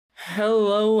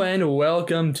Hello and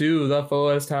welcome to the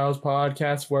Fullest House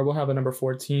podcast, where we'll have a number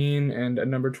 14 and a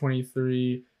number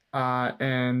 23.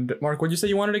 And Mark, what'd you say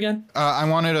you wanted again? I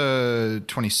wanted a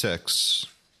 26.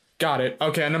 Got it.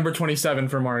 Okay, a number 27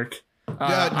 for Mark.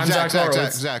 I'm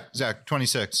Zach,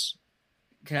 26.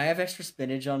 Can I have extra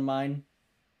spinach on mine?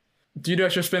 Do you do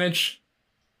extra spinach?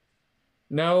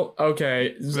 No?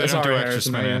 Okay. They don't do extra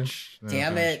spinach.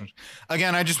 Damn it.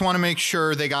 Again, I just want to make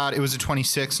sure it was a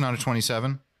 26, not a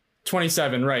 27.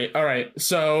 27, right. All right.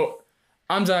 So,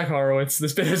 I'm Zach Horowitz.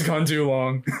 This bit has gone too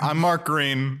long. I'm Mark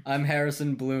Green. I'm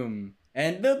Harrison Bloom.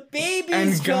 And the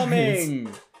baby's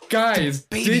coming! Guys,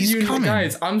 coming.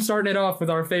 Guys, I'm starting it off with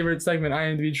our favorite segment,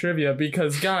 IMDb Trivia,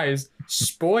 because, guys,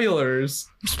 spoilers.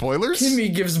 Spoilers?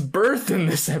 Kimmy gives birth in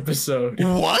this episode.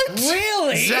 What?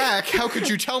 Really? Zach, how could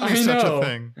you tell me such a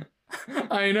thing?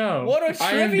 I know. What a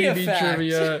trivia fact.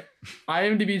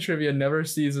 IMDb Trivia never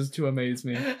ceases to amaze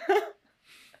me.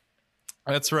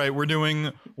 That's right. We're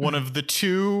doing one of the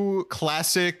two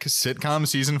classic sitcom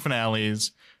season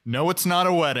finales. No, it's not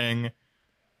a wedding.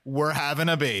 We're having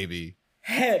a baby.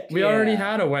 Heck We already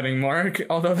had a wedding, Mark,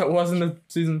 although that wasn't the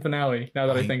season finale, now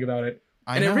that I think about it.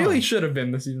 And it really should have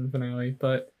been the season finale,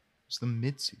 but... It's the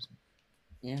mid-season.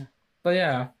 Yeah. But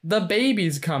yeah, the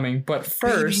baby's coming, but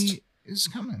first... Baby is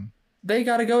coming. They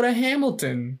gotta go to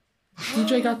Hamilton.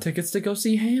 DJ got tickets to go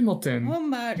see Hamilton. Oh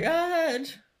my god.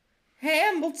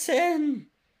 Hamilton.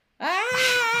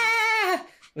 Ah!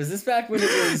 Was this back when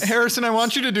it was... Harrison, I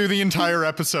want you to do the entire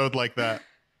episode like that.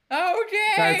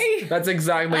 Okay. That's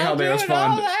exactly how I'll they do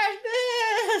respond. it all like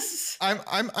this.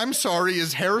 I'm sorry,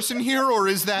 is Harrison here or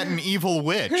is that an evil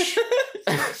witch?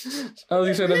 I was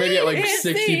gonna say they're maybe at like It's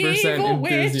 60% the evil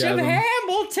witch of enthusiasm.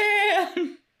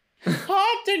 Hamilton.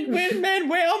 Haunted with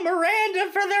Manuel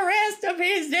Miranda for the rest of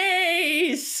his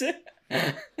days.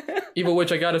 Evil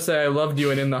Witch, I gotta say, I loved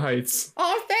you in the Heights.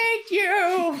 Oh, thank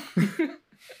you.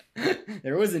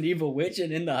 There was an evil witch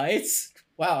in the Heights.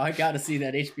 Wow, I gotta see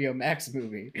that HBO Max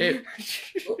movie.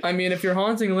 I mean, if you're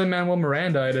haunting Lin-Manuel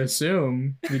Miranda, I'd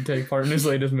assume you'd take part in his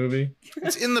latest movie.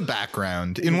 It's in the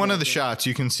background. In one of the shots,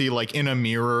 you can see, like, in a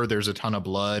mirror, there's a ton of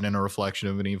blood and a reflection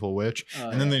of an evil witch.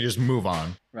 And then they just move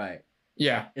on. Right.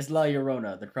 Yeah. It's La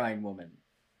Llorona, the crying woman.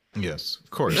 Yes, of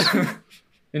course.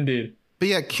 Indeed. But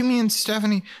yeah, Kimmy and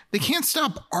Stephanie, they can't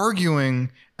stop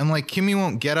arguing. And, like, Kimmy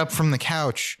won't get up from the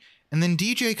couch. And then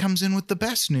DJ comes in with the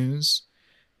best news.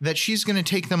 That she's going to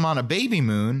take them on a baby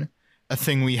moon, a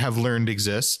thing we have learned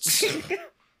exists.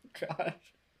 God.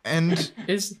 And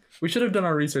we should have done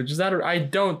our research. I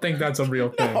don't think that's a real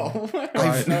thing. No.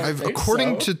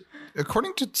 according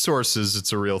to sources,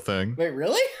 it's a real thing. Wait,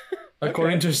 really?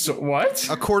 According to what?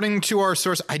 According to our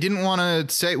source, I didn't want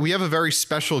to say we have a very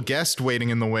special guest waiting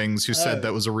in the wings who said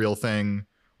that was a real thing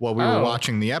while we were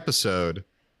watching the episode.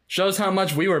 Shows how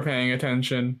much we were paying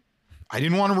attention. I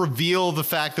didn't want to reveal the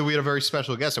fact that we had a very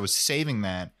special guest. I was saving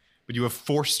that, but you have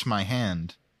forced my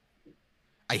hand.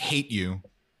 I hate you.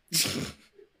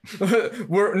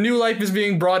 New life is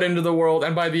being brought into the world,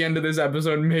 and by the end of this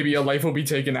episode, maybe a life will be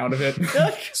taken out of it.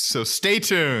 So stay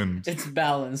tuned. It's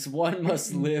balance. One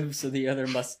must live, so the other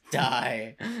must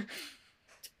die.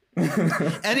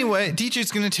 Anyway,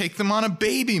 DJ's going to take them on a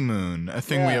baby moon, a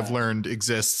thing we have learned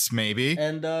exists, maybe.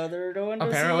 And they're going to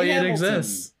Apparently see it Hamilton.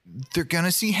 exists. They're going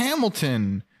to see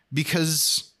Hamilton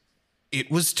because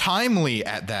it was timely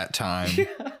at that time.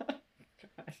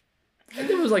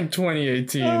 It was like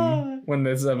 2018 when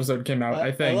this episode came out,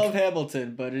 I think. I love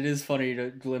Hamilton, but it is funny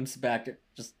to glimpse back at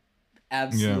just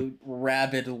absolute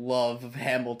rabid love of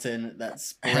Hamilton that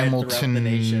spread throughout the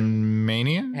nation.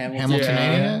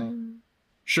 Hamiltonania?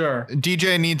 Sure.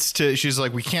 DJ needs to, she's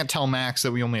like, we can't tell Max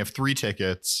that we only have 3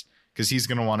 tickets because he's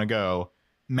going to want to go.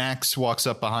 Max walks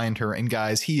up behind her, and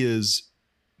guys, he is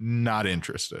not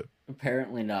interested.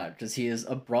 Apparently not, because he is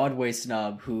a Broadway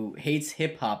snob who hates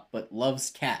hip-hop but loves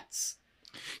cats.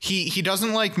 He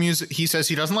doesn't like music. He says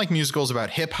he doesn't like musicals about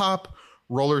hip-hop,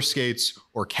 roller skates,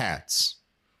 or Cats.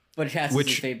 But Cats is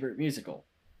his favorite musical.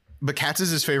 But Cats is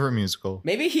his favorite musical.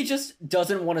 Maybe he just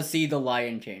doesn't want to see The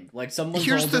Lion King. Like, someone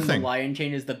told him The Lion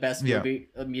King is the best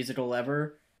musical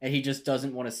ever, and he just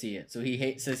doesn't want to see it. So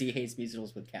he says he hates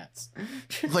musicals with cats.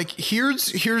 Like, here's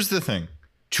the thing.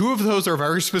 2 of those are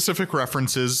very specific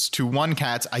references to one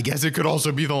Cats. I guess it could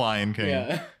also be The Lion King.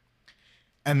 Yeah.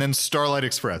 And then Starlight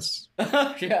Express.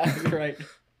 Yeah, you're right.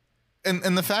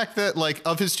 And the fact that, like,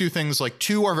 of his 2 things, like,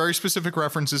 2 are very specific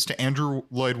references to Andrew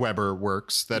Lloyd Webber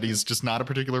works, that he's just not a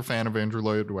particular fan of Andrew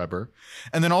Lloyd Webber.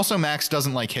 And then also Max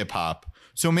doesn't like hip hop.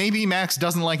 So maybe Max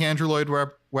doesn't like Andrew Lloyd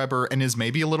Webber and is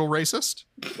maybe a little racist?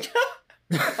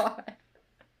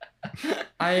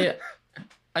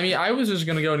 I mean, I was just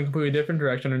gonna go in a completely different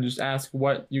direction and just ask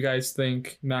what you guys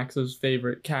think Max's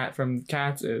favorite cat from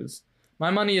Cats is. My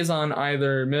money is on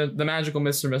either the magical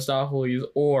Mr. Mistopheles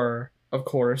or, of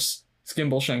course,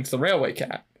 Skimbleshanks the railway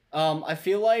cat. I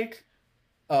feel like...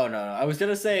 Oh, no. I was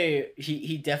going to say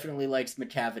he definitely likes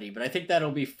Macavity, but I think that'll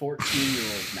be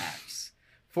 14-year-old Max.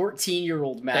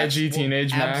 14-year-old Max Edgy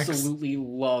teenage Max. Absolutely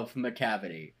love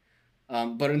Macavity.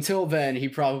 But until then, he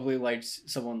probably likes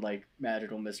someone like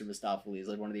Magical Mr. Mistopheles,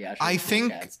 like one of the actual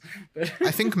cats.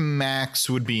 I think Max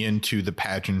would be into the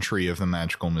pageantry of the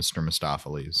Magical Mr.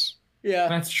 Mistopheles. Yeah,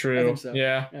 that's true. I think so.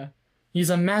 Yeah.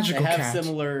 He's a magical cat. They have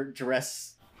similar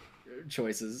dress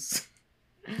choices.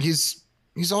 He's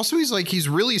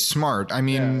really smart. I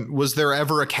mean, was there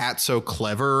ever a cat so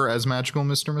clever as Magical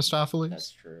Mr. Mistopheles? That's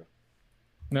true.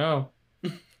 No.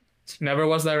 Never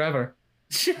was there ever.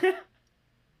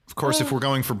 Of course, if we're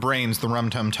going for brains, the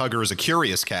Rum Tum Tugger is a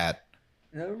curious cat.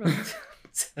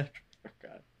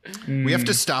 We have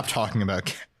to stop talking about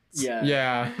cats.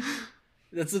 Yeah.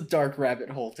 That's a dark rabbit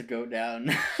hole to go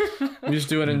down. We'll just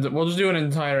do an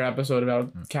entire episode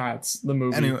about Cats, the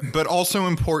movie. Anyway, but also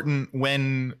important,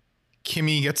 when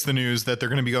Kimmy gets the news that they're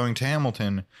going to be going to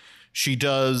Hamilton, she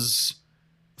does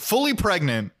fully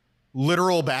pregnant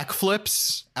literal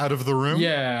backflips out of the room.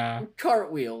 Yeah.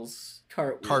 Cartwheels.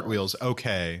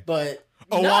 Okay. But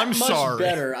I'm much sorry.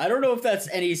 Better. I don't know if that's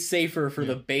any safer for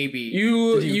the baby.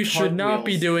 You should not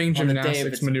be doing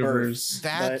gymnastics maneuvers.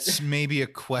 That's maybe a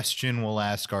question we'll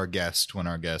ask our guest when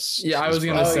our guest. Yeah, I was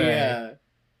gonna say. Yeah.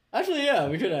 Actually, yeah,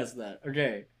 we should ask that.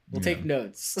 Okay. We'll take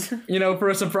notes. For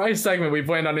a surprise segment we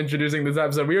planned on introducing this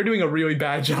episode, we are doing a really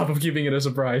bad job of keeping it a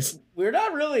surprise. We're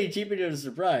not really keeping it a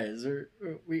surprise.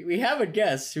 We have a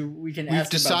guest who we can ask.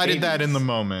 We've decided that in the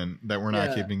moment that we're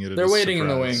not keeping it. They're waiting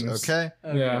surprise, in the wings. Okay.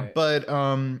 Yeah. But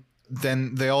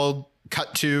then they all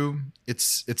cut to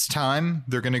it's time.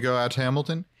 They're gonna go out to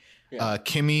Hamilton. Yeah.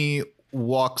 Kimmy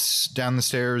walks down the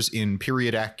stairs in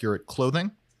period accurate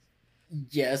clothing.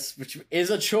 Yes, which is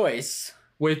a choice.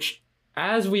 Which,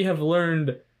 as we have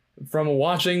learned from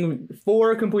watching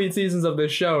 4 complete seasons of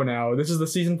this show now, this is the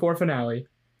season 4 finale.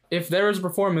 If there is a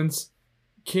performance,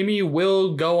 Kimmy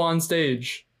will go on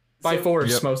stage by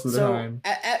force most of the time.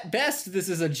 At best, this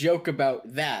is a joke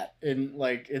about that, and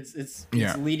it's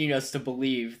leading us to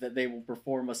believe that they will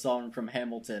perform a song from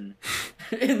Hamilton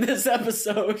in this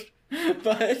episode.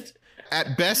 But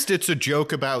at best, it's a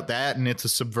joke about that, and it's a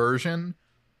subversion.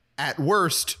 At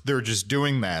worst, they're just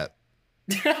doing that.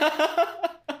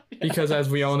 Because as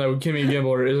we all know, Kimmy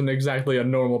Gibbler isn't exactly a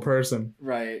normal person.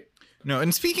 Right. No,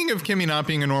 and speaking of Kimmy not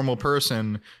being a normal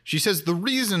person, she says the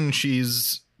reason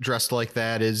she's dressed like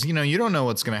that is, you don't know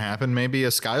what's going to happen. Maybe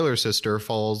a Schuyler sister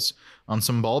falls on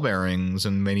some ball bearings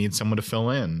and they need someone to fill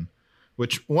in.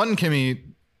 Which, one, Kimmy,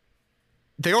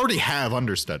 they already have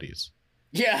understudies.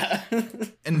 Yeah.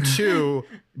 And 2,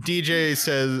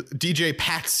 DJ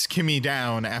pats Kimmy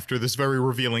down after this very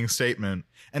revealing statement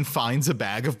and finds a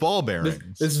bag of ball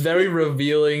bearings. This very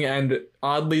revealing and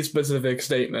oddly specific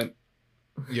statement.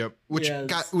 Yep.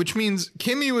 Which means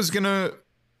Kimmy was gonna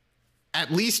at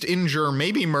least injure,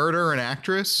 maybe murder an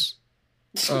actress.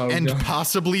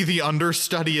 Possibly the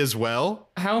understudy as well.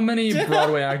 How many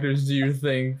Broadway actors do you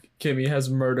think Kimmy has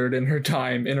murdered in her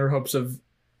time in her hopes of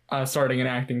starting an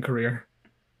acting career?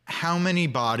 How many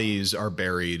bodies are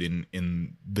buried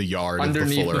in the yard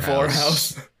underneath of the Fuller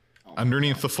House?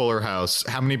 Underneath the Fuller House.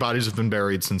 How many bodies have been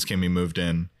buried since Kimmy moved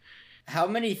in? How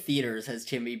many theaters has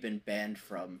Kimmy been banned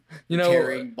from?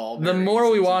 Carrying ball bearings? The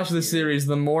more we watch the series,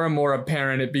 the more and more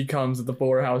apparent it becomes that the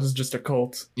Fuller House is just a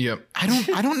cult. Yep. I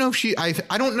don't know if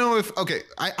I don't know if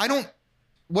I don't.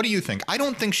 What do you think? I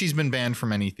don't think she's been banned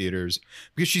from any theaters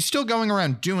because she's still going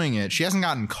around doing it. She hasn't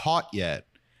gotten caught yet.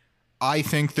 I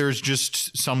think there's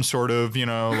just some sort of,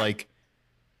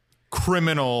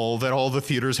 criminal that all the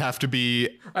theaters have to be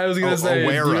I was going to say,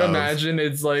 do you imagine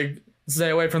it's like, stay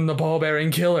away from the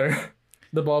ball-bearing killer.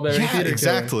 The ball-bearing theater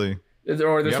exactly. Killer.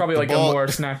 Or there's probably a more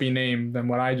snappy name than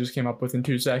what I just came up with in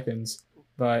 2 seconds.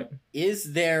 But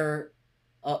is there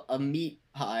a meat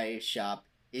pie shop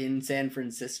in San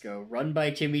Francisco run by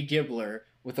Kimmy Gibbler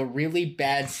with a really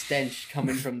bad stench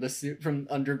coming from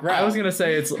underground? I was gonna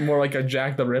say it's more like a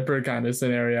Jack the Ripper kind of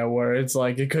scenario where it's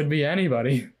like it could be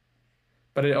anybody,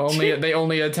 but they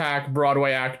only attack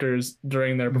Broadway actors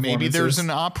during their performances. Maybe there's an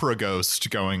opera ghost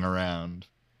going around,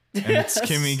 and it's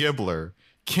Kimmy Gibbler.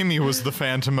 Kimmy was the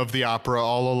Phantom of the Opera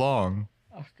all along.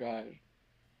 Oh God.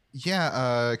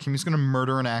 Yeah, Kimmy's gonna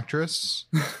murder an actress.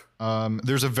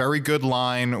 There's a very good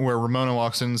line where Ramona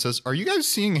walks in and says, "Are you guys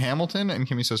seeing Hamilton?" And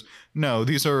Kimmy says, "No,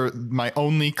 these are my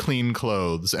only clean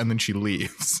clothes." And then she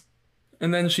leaves.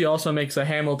 And then she also makes a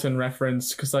Hamilton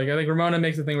reference because, like, I think Ramona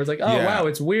makes a thing where it's like, oh, wow,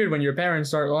 it's weird when your parents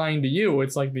start lying to you.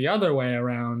 It's like the other way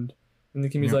around. And the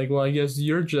Kimmy's like, well, I guess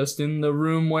you're just in the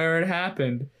room where it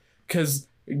happened. Because,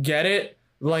 get it?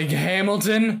 Like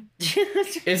Hamilton?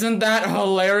 Isn't that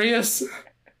hilarious?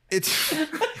 It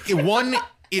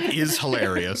is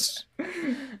hilarious.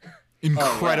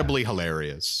 Incredibly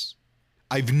hilarious.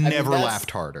 I've never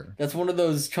laughed harder. That's one of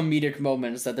those comedic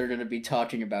moments that they're going to be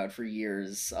talking about for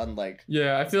years on like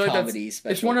I feel like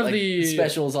it's one of like the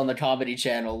specials on the Comedy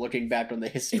Channel looking back on the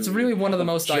history. It's really one of the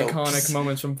most jokes. Iconic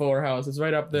moments from Fuller House. It's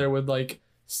right up there with like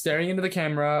staring into the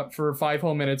camera for 5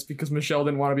 whole minutes because Michelle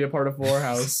didn't want to be a part of Fuller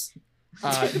House.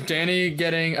 Danny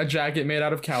getting a jacket made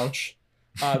out of couch.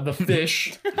 The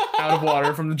fish out of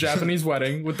water from the Japanese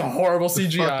wedding with the horrible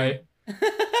CGI.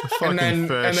 And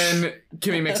then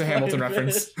Kimmy makes a Hamilton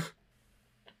reference.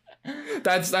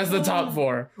 That's the top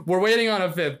 4. We're waiting on a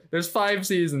 5th. There's 5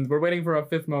 seasons. We're waiting for a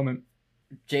 5th moment.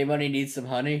 J Money needs some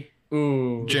honey.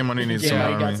 Ooh. J Money needs some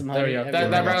honey. Got some honey. There we go.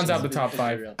 That rounds out the top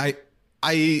 5.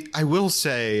 I will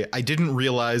say I didn't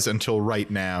realize until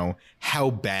right now how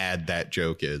bad that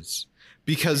joke is.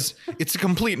 Because it's a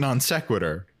complete non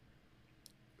sequitur.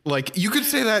 Like, you could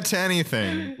say that to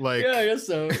anything. Like, yeah, I guess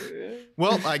so.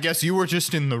 Well, I guess you were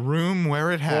just in the room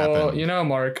where it happened. Well,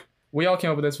 Mark, we all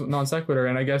came up with this non sequitur,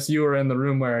 and I guess you were in the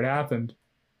room where it happened.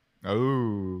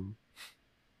 Oh.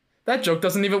 That joke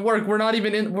doesn't even work. We're not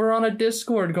even we're on a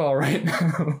Discord call right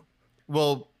now.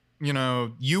 Well,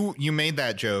 you made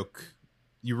that joke.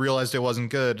 You realized it wasn't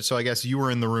good, so I guess you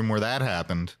were in the room where that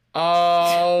happened.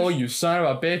 Oh, you son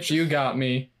of a bitch, you got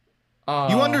me.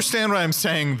 You understand what I'm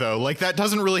saying, though. Like, that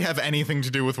doesn't really have anything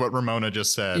to do with what Ramona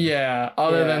just said. Yeah,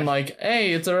 other than, like,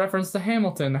 hey, it's a reference to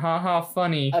Hamilton. Haha,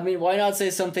 funny. I mean, why not say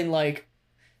something like,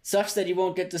 sucks that you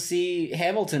won't get to see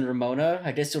Hamilton, Ramona.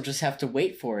 I guess you'll just have to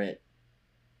wait for it.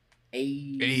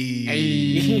 Hey.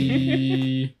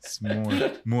 It's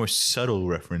more subtle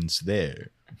reference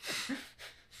there.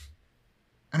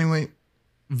 Anyway,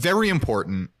 very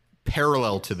important,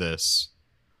 parallel to this,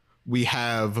 we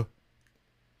have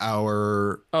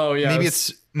our maybe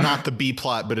it's not the B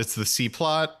plot, but it's the C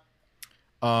plot,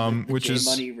 which is J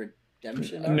Money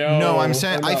redemption arc? No, I'm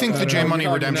saying I think the J Money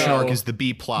redemption arc is the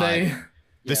B plot.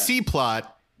 The C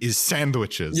plot is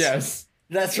sandwiches. Yes,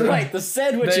 that's right. The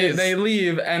sandwiches. They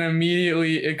leave and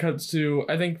immediately it cuts to,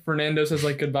 I think Fernando says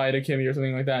like goodbye to Kimmy or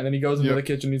something like that, and then he goes into the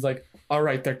kitchen. He's like, all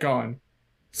right, they're gone.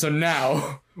 So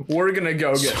now we're gonna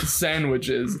go get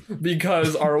sandwiches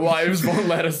because our wives won't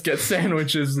let us get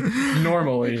sandwiches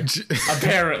normally,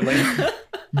 apparently.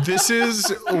 This is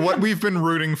what we've been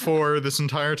rooting for this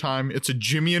entire time. It's a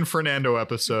Jimmy and Fernando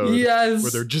episode. Yes.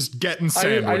 Where they're just getting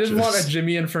sandwiches. I just want a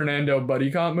Jimmy and Fernando buddy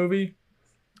cop movie.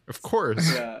 Of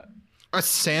course. Yeah. A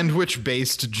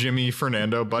sandwich-based Jimmy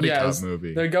Fernando buddy cop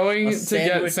movie. They're going to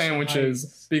get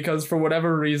sandwiches because for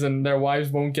whatever reason their wives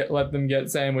won't let them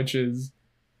get sandwiches.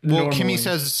 Well, normally.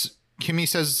 Kimmy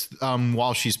says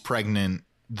while she's pregnant,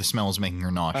 the smell is making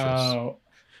her nauseous. Oh.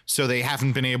 So they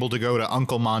haven't been able to go to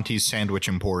Uncle Monty's Sandwich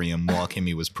Emporium while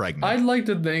Kimmy was pregnant. I'd like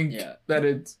to think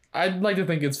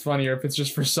it's funnier if it's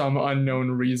just for some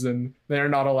unknown reason they're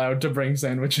not allowed to bring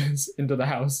sandwiches into the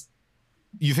house.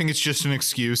 You think it's just an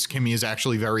excuse? Kimmy is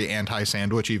actually very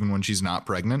anti-sandwich even when she's not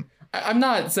pregnant? I'm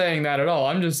not saying that at all.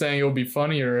 I'm just saying it would be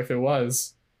funnier if it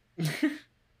was.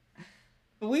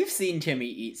 We've seen Timmy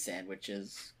eat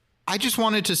sandwiches. I just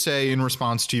wanted to say in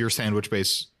response to your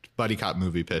sandwich-based buddy cop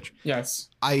movie pitch. Yes.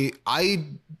 I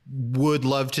would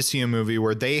love to see a movie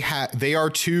where they are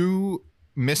 2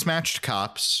 mismatched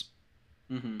cops.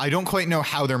 Mm-hmm. I don't quite know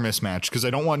how they're mismatched because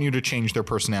I don't want you to change their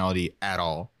personality at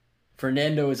all.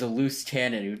 Fernando is a loose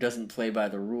cannon who doesn't play by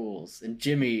the rules, and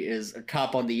Jimmy is a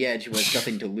cop on the edge who has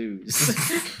nothing to lose.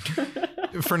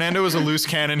 Fernando is a loose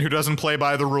cannon who doesn't play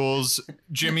by the rules.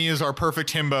 Jimmy is our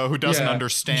perfect himbo who doesn't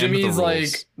understand Jimmy's the rules.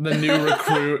 like the new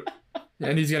recruit,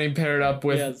 and he's getting paired up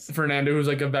with Fernando, who's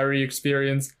like a very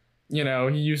experienced, he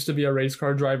used to be a race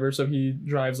car driver, so he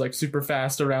drives like super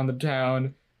fast around the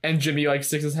town. And Jimmy like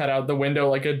sticks his head out the window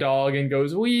like a dog and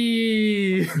goes,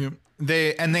 wee! Yep.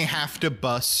 They have to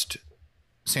bust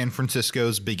San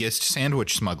Francisco's biggest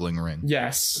sandwich smuggling ring.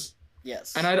 Yes.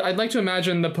 Yes. And I'd like to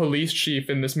imagine the police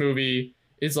chief in this movie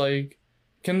is like,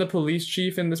 can the police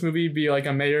chief in this movie be like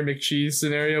a Mayor McCheese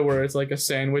scenario where it's like a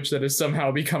sandwich that has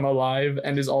somehow become alive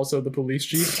and is also the police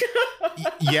chief?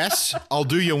 Yes, I'll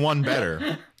do you one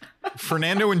better.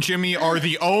 Fernando and Jimmy are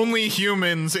the only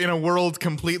humans in a world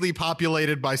completely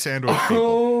populated by sandwich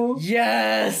people.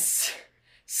 Yes!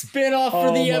 Spin-off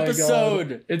for the episode!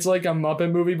 God. It's like a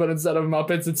Muppet movie, but instead of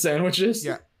Muppets, it's sandwiches.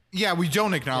 Yeah, we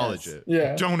don't acknowledge it.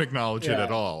 Yeah. Don't acknowledge it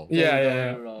at all.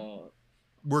 Yeah.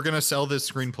 we're gonna sell this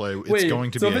screenplay. It's Wait,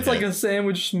 going to so be if it's like a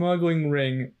sandwich smuggling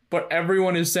ring, but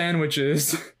everyone is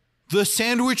sandwiches. The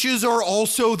sandwiches are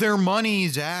also their money,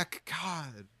 Zach.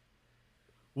 God.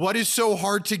 What is so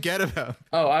hard to get about?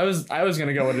 Oh, I was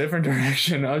gonna go a different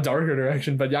direction, a darker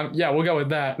direction, but yeah, we'll go with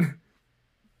that.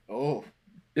 Oh.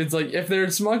 It's like if they're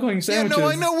smuggling sandwiches. Yeah, no,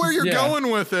 I know where you're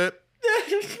going with it.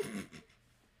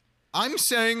 I'm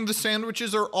saying the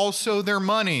sandwiches are also their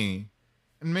money.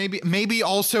 And maybe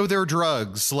also their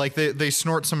drugs. Like they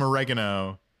snort some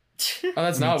oregano. Oh,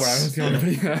 that's not where I was going.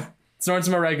 But yeah. Snort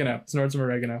some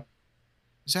oregano.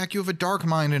 Zach, you have a dark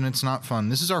mind and it's not fun.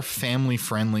 This is our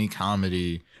family-friendly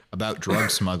comedy about drug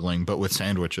smuggling, but with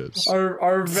sandwiches.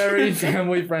 Our very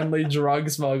family-friendly drug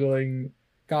smuggling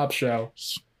cop show.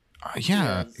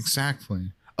 Yeah, Yes.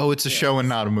 exactly. Oh, it's a show and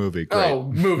not a movie. Great.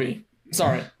 Oh, movie.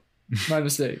 Sorry. My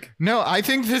mistake. No, I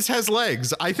think this has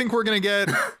legs. I think we're going to get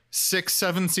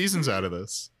 6-7 seasons out of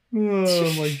this.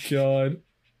 Oh my god.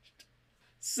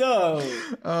 So,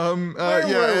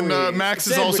 Yeah, and were we? Max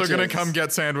is also going to Sandwiches. come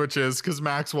get sandwiches because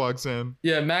Max walks in.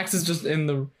 Yeah, Max was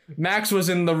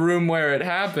in the room where it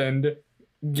happened.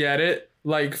 Get it?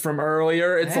 Like from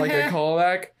earlier. It's like a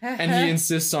callback. And he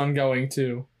insists on going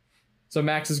too. So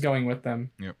Max is going with them.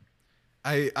 Yep.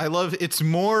 I love it's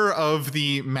more of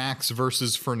the Max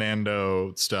versus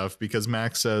Fernando stuff because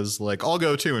Max says like I'll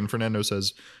go too and Fernando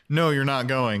says no you're not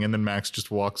going and then Max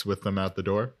just walks with them out the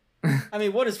door. I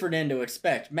mean, what does Fernando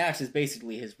expect? Max is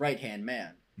basically his right-hand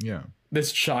man. Yeah.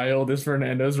 This child is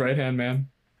Fernando's right-hand man.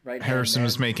 Right. Harrison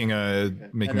was making a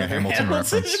Hamilton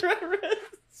reference.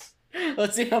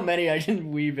 Let's see how many I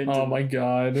can weave into. Oh my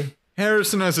god.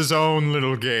 Harrison has his own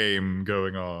little game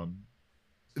going on.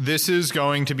 This is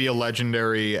going to be a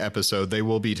legendary episode. They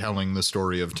will be telling the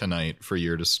story of tonight for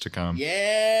years to come.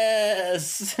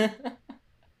 Yes.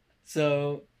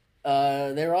 So,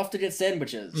 they're off to get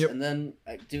sandwiches, Yep. and then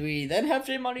do we then have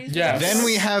J Money's? Yes. Then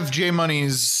we have J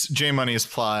Money's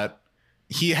plot.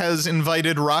 He has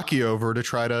invited Rocky over to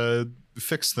try to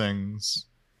fix things.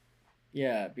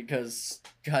 Yeah, because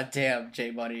goddamn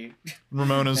J Money.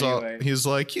 Ramona's Anyway. he's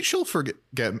like, she'll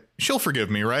forgive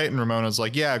me, right? And Ramona's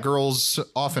like, yeah, girls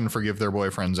often forgive their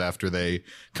boyfriends after they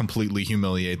completely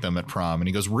humiliate them at prom. And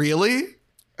he goes, really?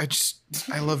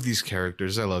 I love these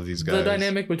characters. I love these guys. The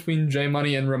dynamic between J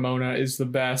Money and Ramona is the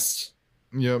best.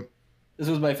 Yep. This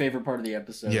was my favorite part of the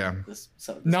episode. Yeah. This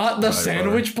Not the By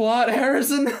sandwich plot,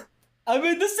 Harrison. I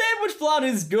mean, the sandwich plot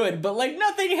is good, but like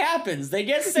nothing happens. They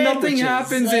get sandwiches. Nothing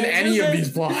happens in Like, any of this these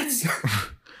is- plots.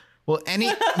 Well,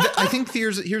 I think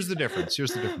here's the difference.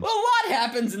 Here's the difference. Well, a lot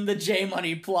happens in the J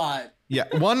Money plot. Yeah,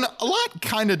 a lot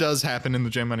kind of does happen in the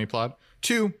J Money plot.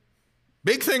 2,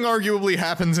 big thing arguably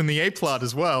happens in the A plot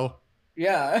as well.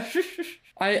 Yeah.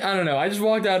 I don't know. I just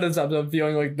walked out of this episode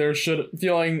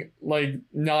feeling like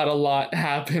not a lot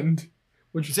happened.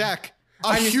 Which Zach,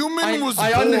 a human was born.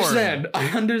 I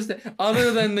understand.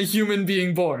 Other than the human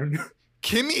being born.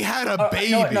 Kimmy had a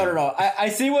baby. No. I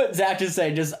see what Zach is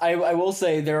saying. Just I will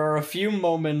say there are a few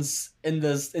moments in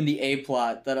the A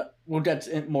plot that we'll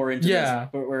get more into. Yeah. This,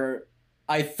 but where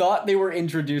I thought they were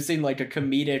introducing like a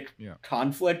comedic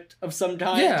conflict of some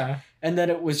kind. Yeah. And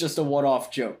then it was just a one-off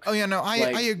joke. Oh yeah, no, I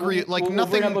agree. We'll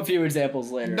Nothing. bring up a few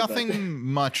examples later. Nothing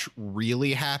much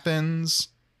really happens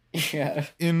But, yeah.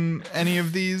 in any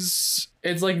of these.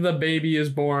 It's like the baby is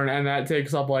born and that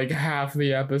takes up like half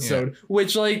the episode.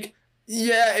 Which like,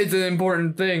 yeah, it's an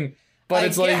important thing. But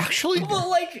it's like Actually, Well,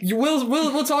 like.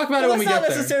 we'll talk about it when we That's get not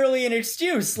there. necessarily an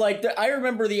excuse. Like, I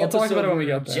remember the I'll talk episode about it when we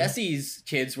where get there. Jesse's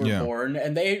kids were Yeah. born,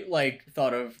 and they like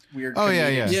thought of weird Oh, yeah,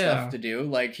 comedic yeah. stuff Yeah. to do.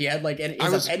 Like, he had like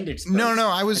his appendix. No, burst.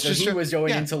 I was So just he was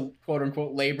going yeah. into quote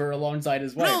unquote labor alongside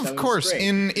his wife. No, That of was course.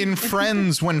 great. In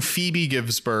Friends, when Phoebe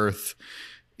gives birth,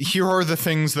 here are the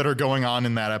things that are going on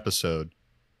in that episode.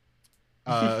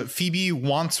 Phoebe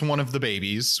wants one of the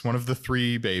babies, one of the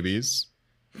 3 babies.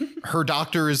 Her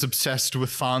doctor is obsessed with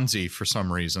Fonzie for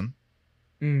some reason.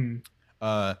 Mm,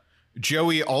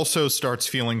 Joey also starts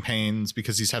feeling pains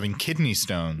because he's having kidney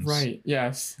stones. right.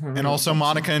 Yes. And also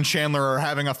Monica and Chandler are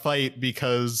having a fight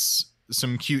because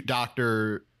some cute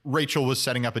doctor, Rachel was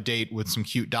setting up a date with some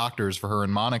cute doctors for her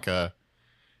and Monica.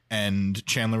 And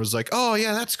Chandler was like, "Oh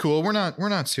yeah, that's cool. We're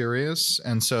not serious."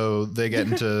 And so they get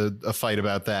into a fight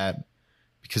about that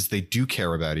because they do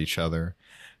care about each other.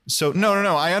 So no,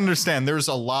 I understand. There's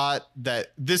a lot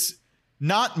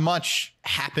not much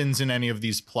happens in any of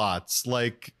these plots.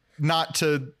 Like, not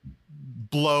to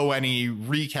blow any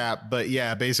recap, but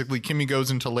yeah, basically Kimmy goes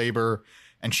into labor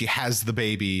and she has the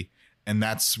baby, and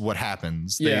that's what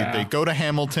happens. They go to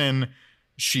Hamilton,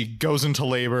 she goes into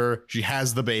labor, she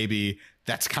has the baby.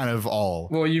 That's kind of all.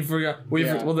 Well, you forgot. Well,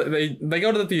 they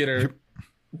go to the theater.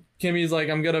 Kimmy's like,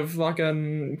 I'm gonna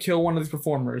fucking kill one of these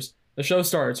performers. The show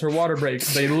starts. Her water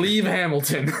breaks. They leave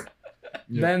Hamilton.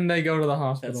 Then they go to the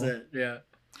hospital. That's it. Yeah.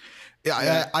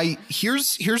 Yeah, I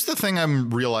here's the thing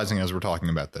I'm realizing as we're talking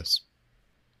about this.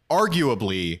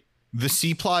 Arguably, the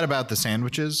C plot about the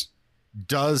sandwiches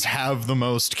does have the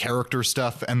most character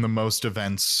stuff and the most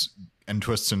events and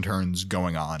twists and turns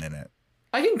going on in it.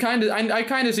 I kind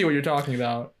of see what you're talking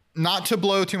about. Not to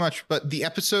blow too much, but the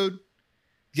episode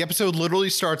literally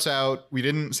starts out, we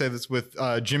didn't say this, with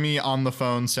Jimmy on the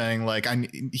phone saying like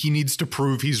he needs to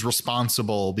prove he's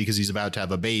responsible because he's about to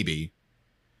have a baby.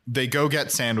 They go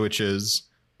get sandwiches.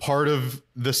 Part of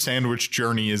the sandwich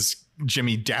journey is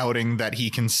Jimmy doubting that he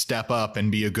can step up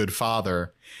and be a good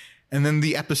father. And then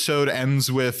the episode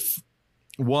ends with,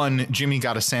 one, Jimmy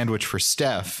got a sandwich for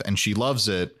Steph and she loves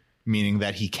it, meaning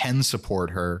that he can support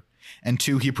her. And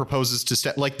two, he proposes to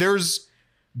Steph. Like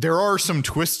there are some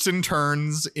twists and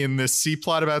turns in this C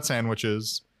plot about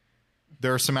sandwiches.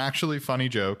 There are some actually funny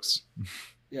jokes.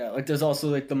 Yeah, like there's also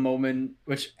like the moment,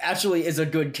 which actually is a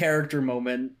good character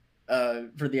moment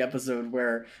for the episode,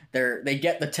 where they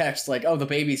get the text like, oh, the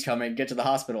baby's coming, get to the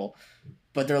hospital.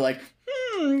 But they're like,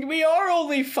 we are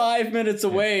only 5 minutes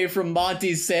away from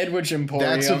Monty's Sandwich Emporium.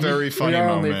 That's a very funny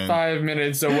moment. We are only 5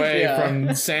 minutes away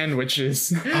from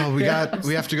sandwiches. Oh, we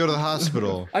have to go to the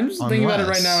hospital. I'm just thinking about it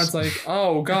right now. It's like,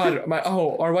 oh God,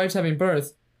 our wife's having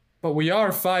birth, but we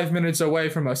are 5 minutes away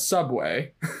from a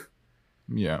Subway.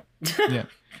 Yeah.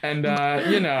 And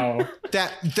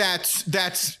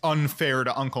that's unfair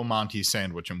to Uncle Monty's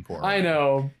Sandwich Emporium. I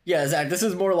know. Yeah, Zach, this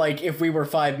is more like if we were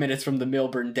 5 minutes from the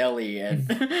Milburn Deli and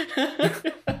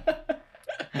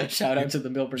shout out to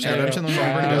the Milburn Deli.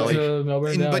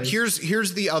 But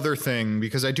here's the other thing,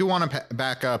 because I do want to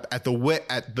back up at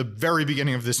the very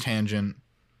beginning of this tangent.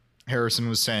 Harrison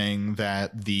was saying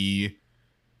that the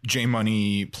J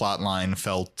Money plotline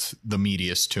felt the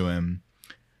meatiest to him.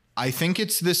 I think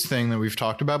it's this thing that we've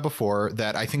talked about before,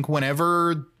 that I think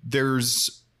whenever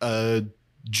there's a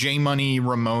J Money,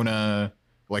 Ramona,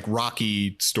 like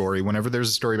Rocky story, whenever there's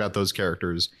a story about those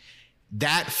characters,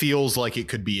 that feels like it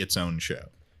could be its own show.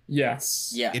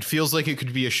 Yes. Yeah. It feels like it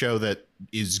could be a show that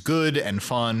is good and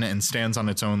fun and stands on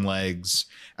its own legs.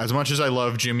 As much as I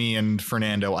love Jimmy and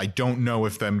Fernando, I don't know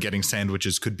if them getting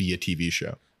sandwiches could be a TV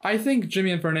show. I think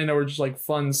Jimmy and Fernando were just like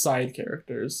fun side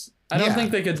characters. I don't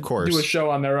think they could do a show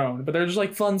on their own, but they're just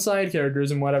like fun side characters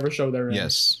in whatever show they're in.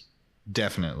 Yes,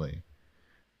 definitely.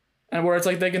 And where it's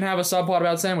like they can have a subplot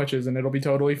about sandwiches and it'll be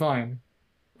totally fine.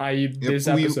 This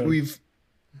episode.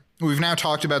 We've now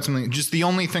talked about something. Just the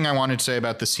only thing I wanted to say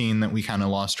about the scene that we kind of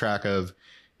lost track of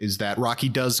is that Rocky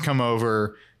does come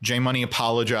over. J Money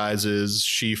apologizes.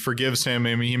 She forgives him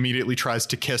and he immediately tries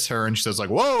to kiss her and she says like,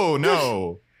 whoa,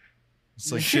 no.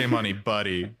 It's like, J Money,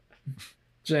 buddy.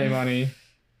 J Money.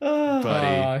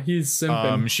 Buddy. He's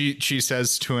simping. She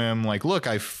says to him like, look,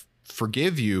 I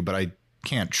forgive you, but I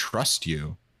can't trust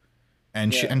you.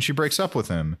 And she breaks up with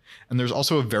him. And there's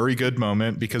also a very good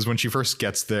moment because when she first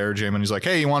gets there, J Money's like,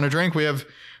 hey, you want a drink? We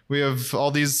have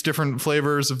all these different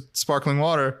flavors of sparkling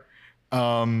water.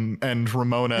 And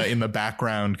Ramona in the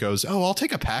background goes, oh, I'll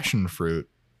take a passion fruit.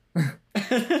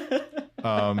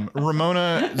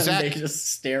 Ramona, Zach, they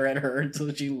just stare at her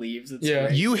until she leaves. It's yeah,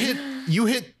 great.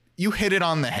 You hit it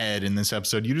on the head in this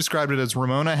episode. You described it as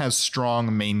Ramona has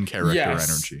strong main character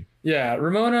energy. Yeah,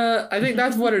 Ramona, I think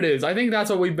that's what it is. I think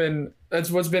that's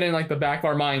what's been in like the back of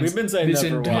our minds. We've been saying this that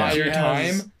for entire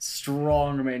time.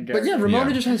 Strong main character. But yeah,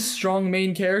 Ramona just has strong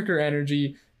main character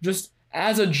energy, just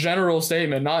as a general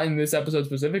statement, not in this episode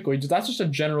specifically. That's just a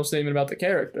general statement about the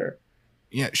character.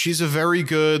 Yeah, she's a very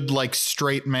good, like,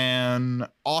 straight man.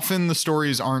 Often the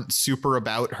stories aren't super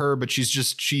about her, but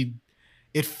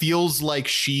it feels like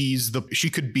she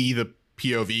could be the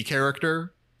POV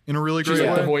character in a really great way. She's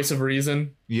like the voice of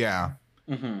reason. Yeah.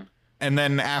 Mm-hmm. And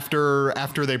then after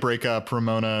they break up,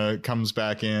 Ramona comes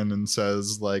back in and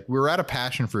says, like, we're out of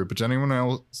passion fruit, but does anyone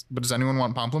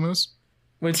want pamplemousse?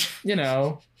 Which,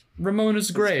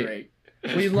 Ramona's great.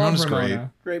 We love Ramona's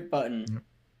Ramona. Great button.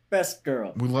 Best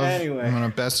girl. We love Ramona,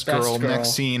 best girl.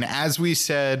 Next scene, as we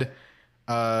said,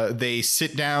 they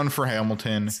sit down for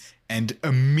Hamilton, and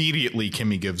immediately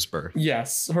Kimmy gives birth.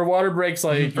 Yes, her water breaks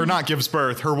or not gives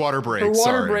birth. Her water breaks. Her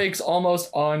water breaks almost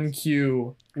on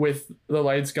cue with the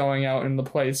lights going out and the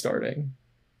play starting.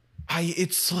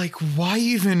 It's like, why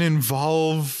even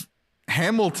involve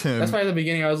Hamilton? That's why at the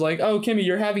beginning I was like, "Oh, Kimmy,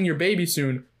 you're having your baby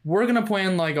soon. We're gonna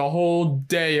plan like a whole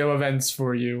day of events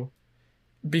for you."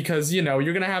 Because, you're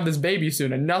going to have this baby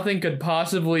soon and nothing could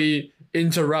possibly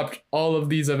interrupt all of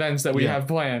these events that we have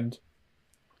planned.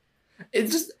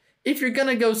 It's just, if you're going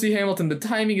to go see Hamilton, the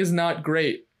timing is not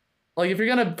great. Like, if you're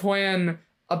gonna plan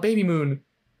a baby moon,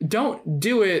 don't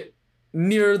do it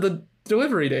near the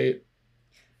delivery date.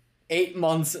 8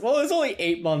 months. Well, it's only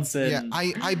 8 months in. Yeah,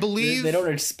 I believe they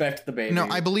don't expect the baby. No,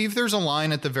 I believe there's a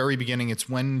line at the very beginning. It's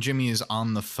when Jimmy is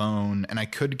on the phone, and I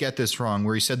could get this wrong,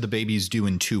 where he said the baby's due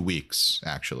in 2 weeks,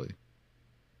 actually.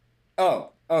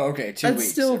 Oh, okay. 2 That weeks.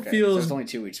 still okay. feels- So it's only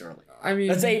 2 weeks early. I mean,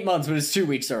 That's 8 months, but it's 2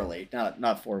 weeks early,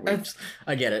 not 4 weeks. That's-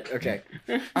 I get it. Okay.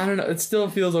 I don't know. It still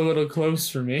feels a little close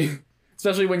for me,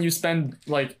 especially when you spend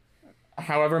like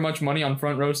however much money on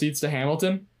front row seats to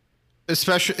Hamilton.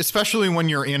 Especially when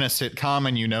you're in a sitcom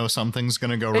and you know something's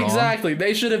gonna go wrong. Exactly.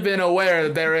 They should have been aware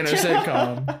that they're in a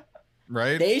sitcom.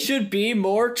 Right? They should be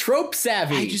more trope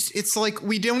savvy. It's like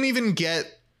we don't even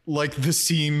get like the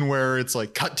scene where it's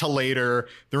like cut to later.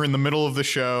 They're in the middle of the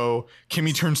show.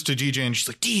 Kimmy turns to DJ and she's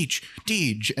like,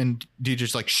 Deej. And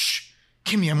DJ's like, shh,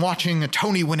 Kimmy, I'm watching a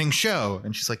Tony winning show.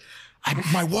 And she's like,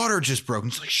 my water just broke.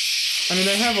 And she's like, shh. I mean,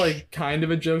 they have like kind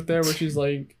of a joke there where she's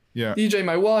like, Yeah. DJ,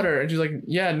 my water. And she's like,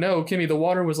 yeah, no, Kimmy, the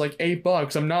water was like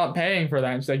 $8. I'm not paying for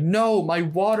that. And she's like, no, my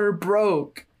water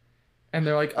broke. And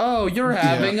they're like, oh, you're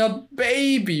having a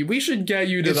baby. We should get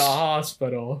you to the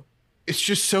hospital. It's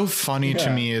just so funny to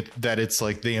me that it's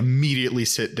like they immediately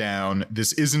sit down.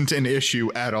 This isn't an issue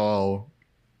at all.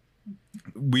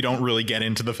 We don't really get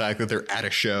into the fact that they're at a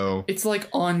show. It's like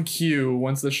on cue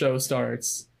once the show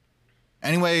starts.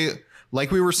 Anyway,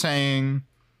 like we were saying,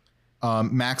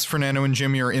 Max, Fernando, and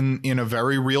Jimmy are in a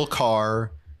very real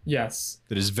car. Yes.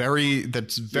 That's very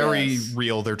Yes.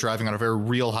 real. They're driving on a very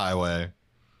real highway.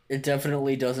 It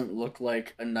definitely doesn't look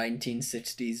like a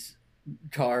 1960s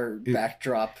car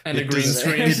backdrop. And a It green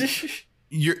does- screen.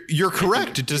 You're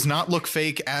correct. It does not look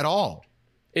fake at all.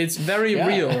 It's very Yeah.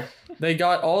 real. They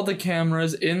got all the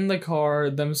cameras in the car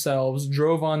themselves,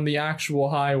 drove on the actual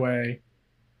highway,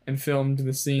 and filmed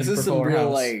the scene This for is some Fuller real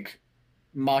House. like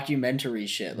mockumentary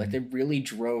shit. Like they really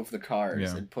drove the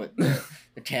cars Yeah. and put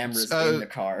the cameras in the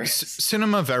cars.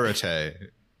 Cinema verite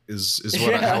is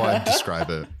how I describe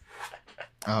it.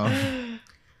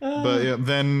 But yeah,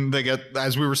 then they get,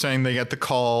 as we were saying, they get the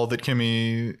call that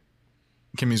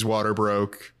Kimmy's water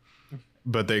broke,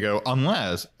 but they go,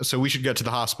 unless, so we should get to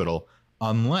the hospital,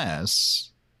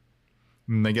 unless,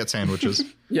 and they get sandwiches.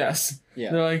 Yes.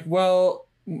 Yeah. They're like, well,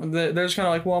 they're just kind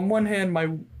of like, well, on one hand,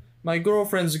 my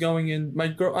girlfriend's going in,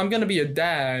 I'm going to be a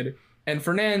dad, and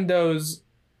Fernando's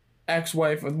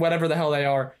ex-wife, whatever the hell they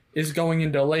are, is going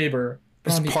into labor.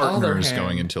 But His on the partner other is hand-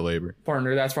 going into labor.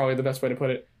 Partner, that's probably the best way to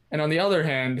put it. And on the other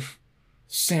hand,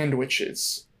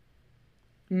 sandwiches.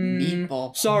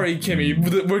 Meatball. Sorry,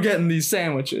 Kimmy, we're getting these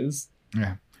sandwiches.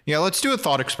 Yeah, let's do a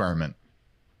thought experiment.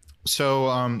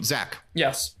 So, Zach,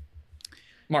 Yes.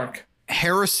 Mark.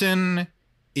 Harrison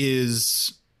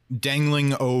is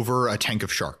dangling over a tank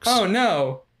of sharks. Oh,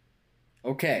 no.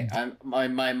 Okay, my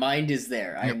mind is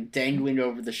there. I'm dangling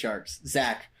over the sharks.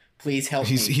 Zach, please help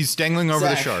me. He's dangling over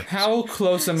the Zach, shark. How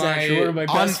close am Zach, I? you're one of my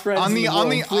best friends in the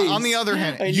world, please. On the other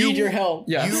hand, I you need your help.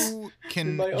 Yes.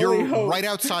 My you're only hope. right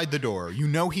outside the door. You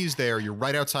know he's there. You're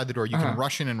right outside the door. You can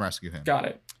rush in and rescue him. Got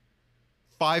it.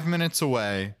 5 minutes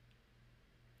away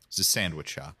is a sandwich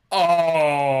shop.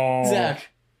 Oh. Zach,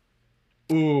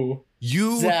 Ooh.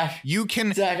 You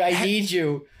can Zach, I need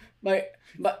you.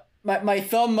 My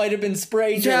thumb might have been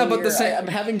sprayed. Yeah, but earlier. I'm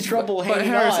having trouble But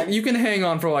hanging Harrison, on. you can hang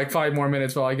on for like 5 more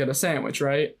minutes while I get a sandwich,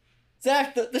 right?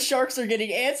 Zach, the sharks are getting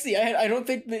antsy. I don't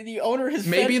think the owner has.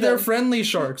 Maybe fed they're them. friendly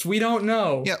sharks. We don't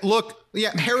know. Yeah, look.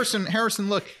 Yeah, Harrison,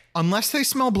 look. Unless they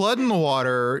smell blood in the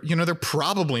water, they're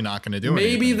probably not going to do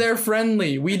anything. Maybe they're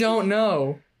friendly. We don't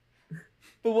know.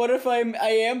 But what if I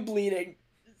am bleeding?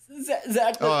 Zach,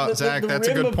 Zach, the that's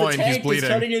a rim good of point. The He's tank bleeding. is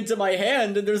cutting into my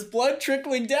hand, and there's blood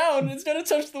trickling down. It's gonna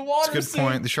touch the water. That's a good soon.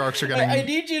 point. The sharks are getting. I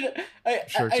need you to.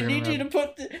 Sharks I are need gonna you to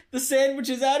put the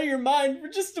sandwiches out of your mind for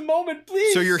just a moment,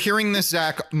 please. So you're hearing this,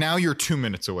 Zach. Now you're 2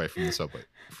 minutes away from the subway,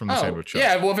 from the sandwich shop.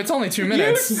 yeah. Well, if it's only 2 You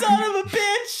minutes. son of a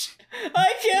bitch!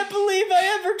 I can't believe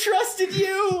I ever trusted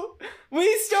you.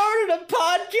 We started a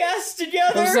podcast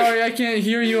together. I'm sorry, I can't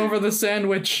hear you over the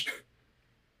sandwich.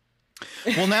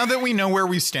 Well, now that we know where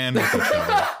we stand with each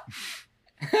other,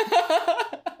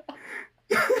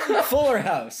 Fuller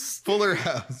House, Fuller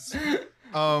House.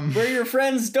 where your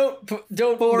friends don't Fuller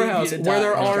leave you House, to where die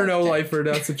there in a are shark no tank. life or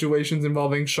death situations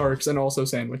involving sharks and also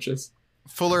sandwiches.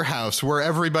 Fuller House, where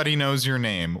everybody knows your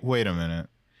name. Wait a minute.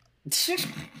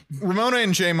 Ramona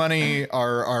and J Money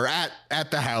are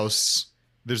at the house.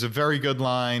 There's a very good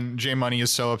line. J Money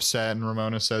is so upset, and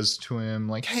Ramona says to him,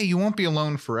 like, "Hey, you won't be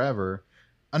alone forever."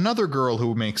 another girl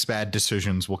who makes bad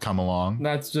decisions will come along.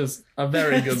 That's just a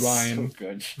very good line. So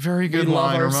good. Very good We love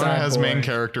line. our Ramona sad has boy. main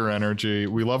character energy.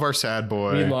 We love our sad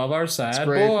boy. We love our sad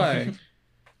great. boy.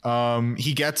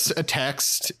 He gets a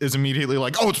text, is immediately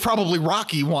like, oh, it's probably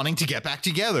Rocky wanting to get back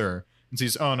together. And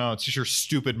sees, oh no, it's just your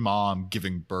stupid mom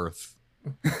giving birth.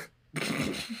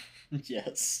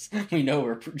 Yes, we know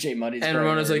where J Money's. And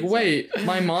Ramona's like, wait,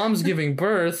 my mom's giving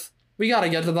birth. We gotta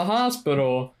get to the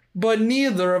hospital. But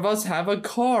neither of us have a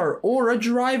car or a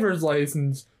driver's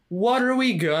license. What are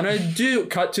we gonna do?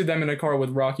 Cut to them in a car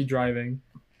with Rocky driving.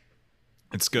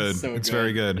 It's good. So It's good.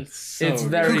 very good. It's It's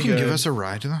good. very Who can good. give us a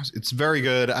ride to the house? It's very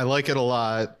good. I like it a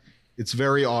lot. It's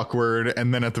very awkward.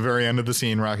 And then at the very end of the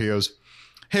scene, Rocky goes,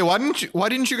 hey, why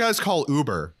didn't you guys call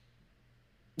Uber?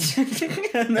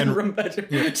 and then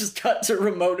just cut to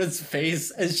Ramona's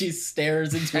face as she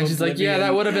stares into And she's like, yeah, oblivion,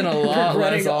 that would have been a lot less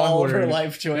regretting all of her awkward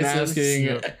life than choices.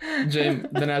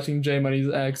 asking J Money's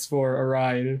ex for a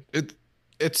ride.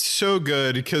 It's so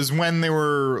good because when they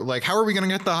were like, how are we going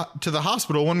to get to the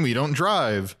hospital when we don't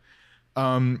drive?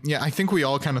 Yeah, I think we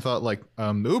all kind of thought like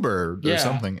Uber or Yeah.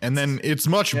 something. And then it's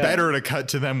much Yeah. better to cut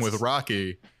to them with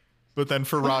Rocky. But then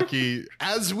for Rocky,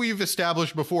 as we've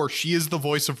established before, she is the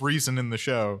voice of reason in the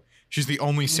show. She's the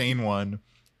only sane one.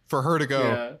 For her to go,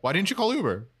 Yeah. why didn't you call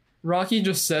Uber? Rocky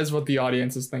just says what the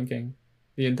audience is thinking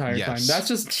the entire time. Yes. That's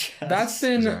just Yes. that's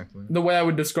been Exactly. the way I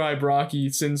would describe Rocky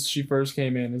since she first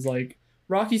came in. Is like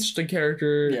Rocky's just a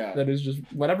character Yeah. that is just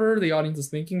whatever the audience is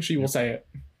thinking, she will say it.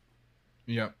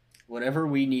 Yeah. Whatever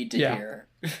we need to Yeah. hear.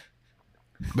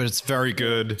 But it's very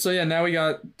good. So yeah, now we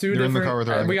got two They're in different. the car with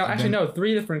her. we got actually Then- no,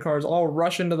 three different cars all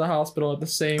rush into the hospital at the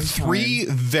same time. Three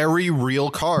very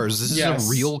real cars. This Yes. is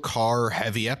a real car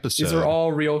heavy episode. These are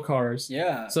all real cars.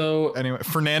 Yeah. So Anyway,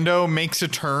 Fernando makes a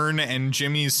turn and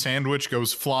Jimmy's sandwich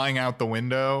goes flying out the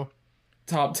window.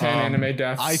 top 10 anime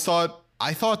deaths. I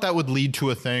thought that would lead to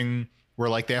a thing where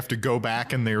like they have to go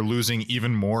back and they're losing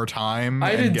even more time.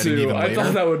 I and did getting too. even I later.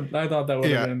 thought that would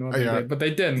Yeah, have been what they yeah. did, but they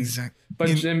didn't. Exactly. But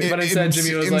instead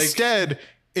Jimmy was like, instead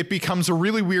it becomes a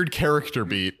really weird character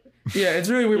beat. yeah, it's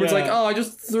really weird. It's like, Yeah. oh, I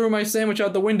just threw my sandwich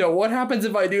out the window. What happens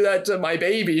if I do that to my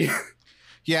baby?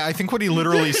 Yeah, I think what he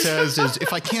literally says is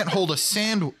if I can't hold on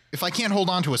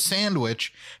to a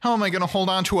sandwich, how am I going to hold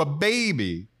on to a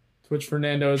baby? Which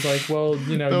Fernando is like, well,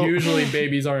 No. usually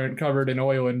babies aren't covered in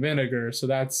oil and vinegar, so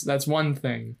that's one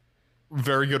thing.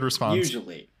 Very good response.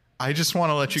 Usually. I just want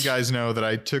to let you guys know that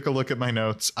I took a look at my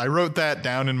notes. I wrote that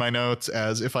down in my notes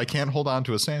as if I can't hold on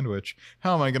to a sandwich,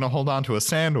 how am I going to hold on to a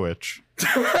sandwich?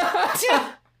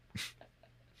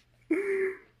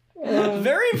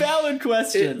 Very valid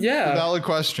question. Yeah. Valid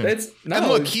question. It's no, and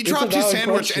look, he it's a dropped his valid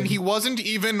sandwich question. and he wasn't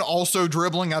even also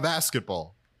dribbling a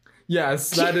basketball. Yes,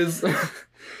 that is.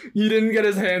 He didn't get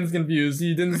his hands confused.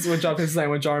 He didn't switch up his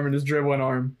sandwich arm and his dribbling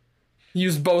arm. He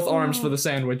used both arms for the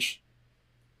sandwich.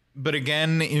 But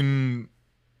again, in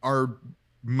our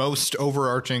most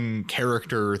overarching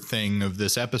character thing of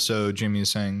this episode, Jimmy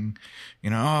is saying, oh,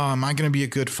 am I going to be a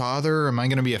good father? Am I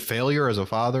going to be a failure as a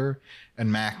father?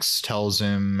 And Max tells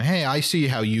him, hey, I see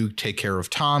how you take care of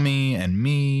Tommy and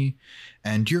me,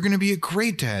 and you're going to be a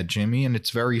great dad, Jimmy. And it's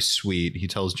very sweet. He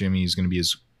tells Jimmy he's going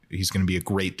to be a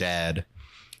great dad.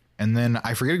 And then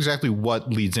I forget exactly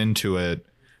what leads into it,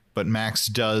 but Max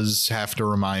does have to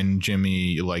remind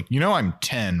Jimmy, like, I'm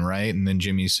 10, right? And then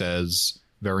Jimmy says,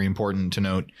 very important to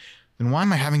note, then why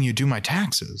am I having you do my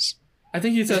taxes? I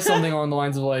think he says something along the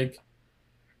lines of like,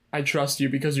 I trust you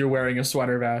because you're wearing a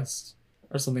sweater vest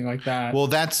or something like that. Well,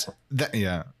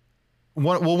 yeah.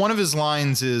 One of his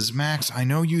lines is, Max, I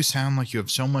know you sound like you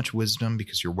have so much wisdom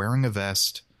because you're wearing a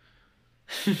vest.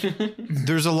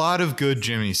 There's a lot of good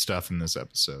Jimmy stuff in this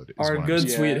episode. Our good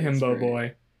Yeah, sweet that's himbo great.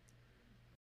 boy.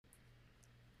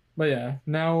 But yeah,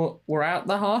 now we're at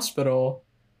the hospital.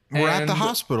 We're at the and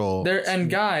hospital. And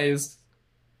guys,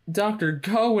 Dr.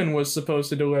 Cohen was supposed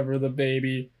to deliver the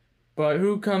baby, but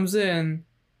who comes in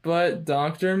but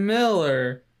Dr.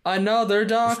 Miller? Another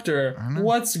doctor. I know.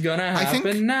 What's gonna I think-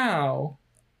 happen now?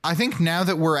 I think now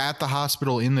that we're at the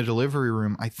hospital in the delivery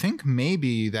room, I think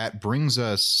maybe that brings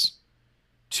us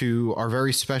to our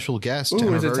very special guest Ooh, and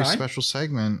our is it very time? special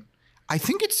segment. I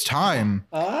think it's time.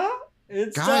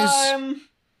 It's Guys. time.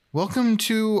 Welcome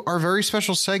to our very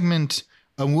special segment,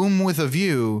 A Womb with a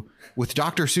View, with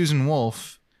Dr. Susan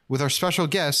Wolf, with our special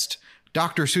guest,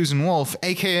 Dr. Susan Wolf,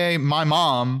 aka my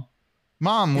mom.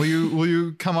 Mom, will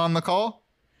you come on the call?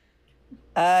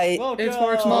 Welcome. It's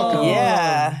Mark's welcome.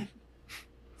 Yeah.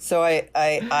 So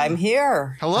I'm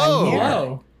here. Hello. I'm here.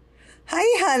 Hello.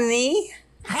 Hi, honey.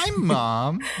 Hi,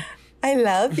 Mom. I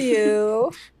love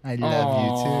you. I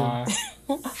love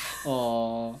you too. Aw.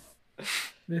 Aw.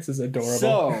 This is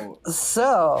adorable.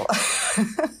 So, So,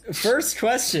 first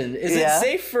question: is Yeah. it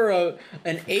safe for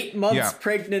an 8 months Yeah.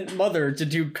 pregnant mother to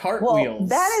do cartwheels? well,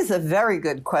 that is a very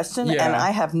good question, Yeah. and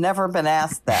I have never been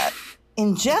asked that.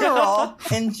 In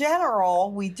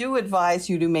general, we do advise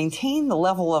you to maintain the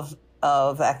level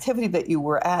of activity that you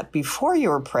were at before you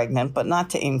were pregnant, but not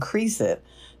to increase it.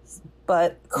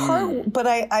 But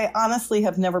I honestly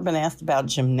have never been asked about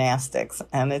gymnastics,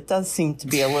 and it does seem to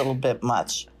be a little bit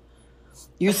much.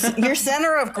 Your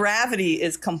center of gravity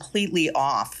is completely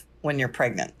off when you're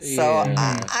pregnant, so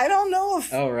Yeah. I don't know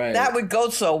if Oh, right. that would go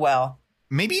so well.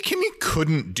 Maybe Kimmy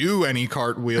couldn't do any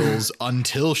cartwheels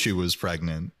until she was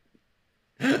pregnant.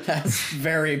 That's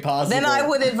very possible. Then I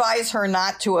would advise her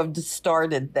not to have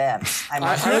started then. I I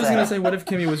must was say. gonna say, what if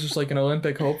Kimmy was just like an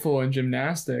Olympic hopeful in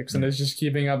gymnastics and is just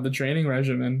keeping up the training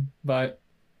regimen? But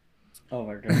Oh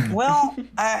my god. Well,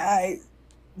 I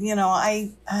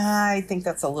think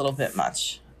that's a little bit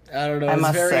much. I don't know. I It's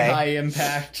must very say. high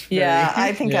impact. Yeah, very-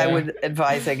 I think I Yeah. would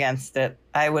advise against it.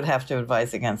 I would have to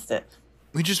advise against it.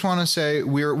 We just want to say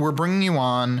we're bringing you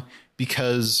on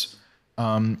because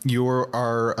you're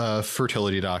our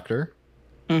fertility doctor.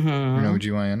 Mm-hmm. You're an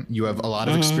OBGYN. You have a lot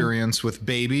of experience with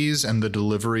babies and the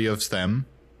delivery of them.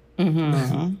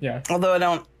 yeah, Although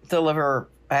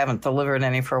I haven't delivered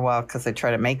any for a while because I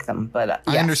try to make them. But I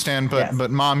yes. understand, Yes.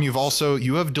 but Mom, you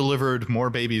have delivered more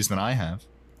babies than I have.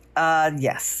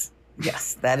 Yes,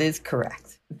 that is correct.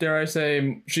 dare I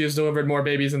say, she has delivered more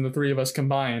babies than the three of us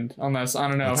combined. Unless I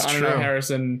don't know, That's I don't know. true.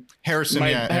 Harrison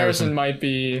Harrison. might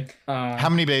be. How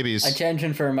many babies? I can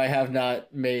confirm I have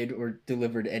not made or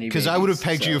delivered any. Because I would have babies,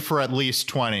 pegged so- you for at least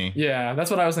 20. Yeah, that's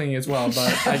what I was thinking as well.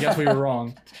 But I guess we were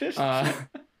wrong.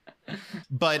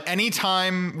 But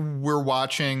anytime we're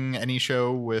watching any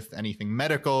show with anything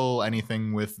medical,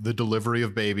 anything with the delivery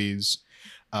of babies,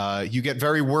 you get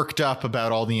very worked up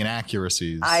about all the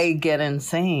inaccuracies. I get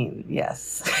insane.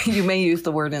 Yes, you may use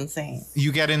the word insane.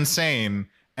 You get insane,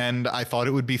 and I thought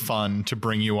it would be fun to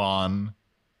bring you on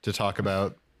to talk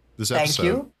about this Thank episode.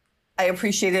 you. I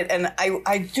appreciate it, and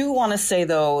I do want to say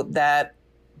though that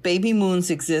baby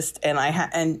moons exist, and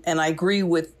and I agree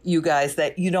with you guys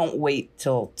that you don't wait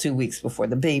till 2 weeks before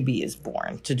the baby is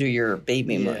born to do your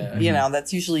baby Yeah. moon. You know,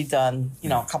 that's usually done,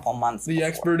 a couple months. The before.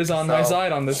 expert is on my So-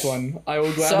 side on this one. I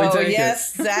will gladly So take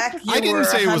yes, Zach, you I didn't were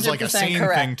say it was like a 100% sane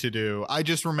correct. thing to do. I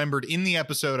just remembered in the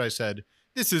episode I said,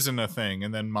 this isn't a thing.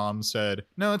 And then Mom said,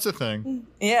 no, it's a thing.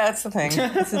 Yeah, it's a thing.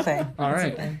 It's a thing. it. All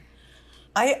right.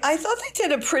 I thought they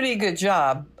did a pretty good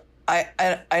job.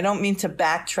 I don't mean to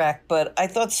backtrack, but I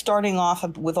thought starting off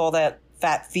with all that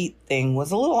fat feet thing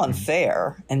was a little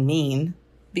unfair and mean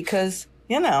because,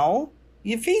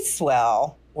 your feet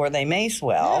swell or they may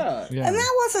swell. Yeah. Yeah. And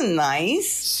that wasn't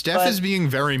nice. Steph but is being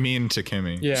very mean to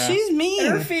Kimmy. Yeah. She's And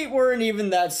her mean. feet weren't even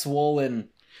that swollen.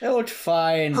 They looked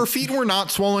fine. Her feet were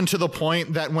not swollen to the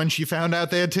point that when she found out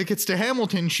they had tickets to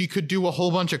Hamilton, she could do a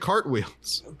whole bunch of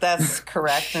cartwheels. That's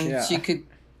correct. And Yeah. she could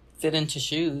fit into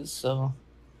shoes. So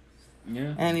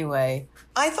Yeah. anyway,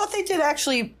 I thought they did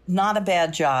actually not a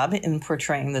bad job in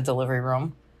portraying the delivery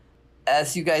room.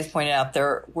 As you guys pointed out,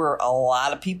 there were a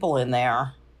lot of people in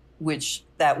there, which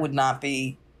that would not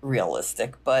be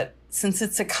realistic. But since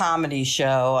it's a comedy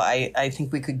show, I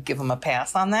think we could give them a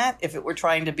pass on that. If it were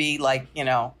trying to be like,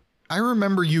 I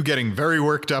remember you getting very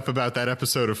worked up about that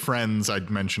episode of Friends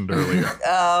I'd mentioned earlier.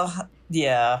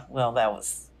 yeah, well,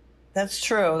 that's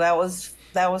true. That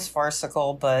was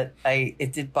farcical, but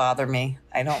it did bother me.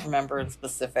 I don't remember in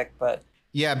specific, but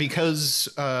Yeah, because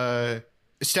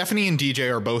Stephanie and DJ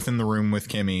are both in the room with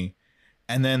Kimmy.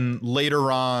 And then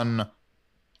later on,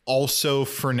 also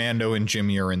Fernando and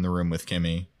Jimmy are in the room with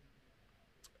Kimmy.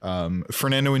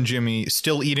 Fernando and Jimmy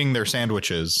still eating their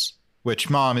sandwiches. Which,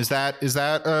 Mom, is that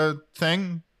a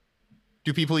thing?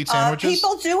 Do people eat sandwiches?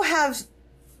 people do have,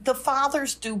 the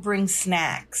fathers do bring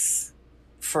snacks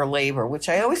for labor, which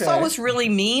I always thought Okay. was really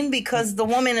mean because the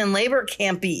woman in labor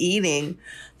can't be eating.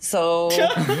 So,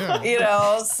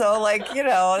 Yeah. so like,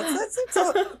 it's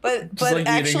but Just like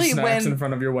actually eating snacks in when,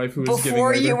 front of your wife who is giving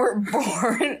before labor. you were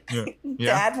born,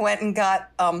 Yeah. Dad went and got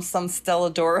some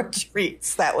Stella Dora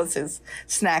treats. That was his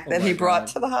snack that my he brought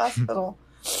God. to the hospital.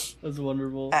 That's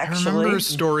wonderful. I remember Actually, a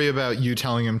story about you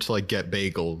telling him to get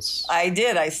bagels. I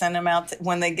did. I sent him out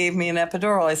when they gave me an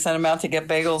epidural. I sent him out to get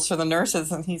bagels for the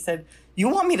nurses, and he said, "You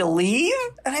want me to leave?"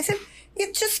 And I said, "Yeah,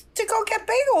 just to go get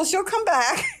bagels. You'll come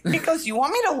back." He goes, "You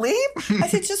want me to leave?" I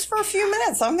said, "Just for a few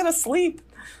minutes. I'm going to sleep."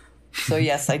 So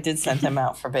yes, I did send him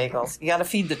out for bagels. You got to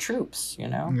feed the troops, You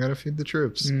gotta feed the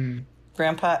troops.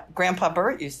 Grandpa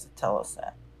Bert used to tell us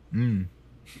that. Mm.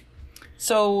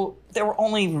 So there were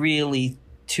only really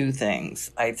two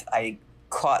things I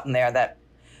caught in there that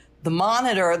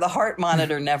the heart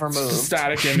monitor never moved.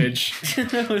 Static image.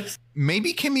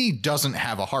 Maybe Kimmy doesn't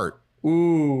have a heart.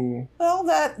 Ooh. Well,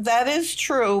 that is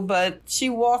true, but she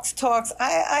walks, talks.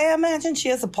 I imagine she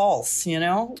has a pulse, you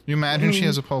know? You imagine she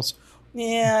has a pulse.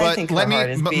 Yeah, I think her heart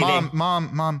is beating.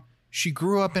 Mom, she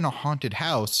grew up in a haunted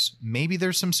house. Maybe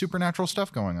there's some supernatural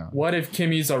stuff going on. What if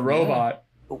Kimmy's a robot?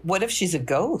 What if she's a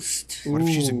ghost? What if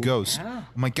she's a ghost? Oh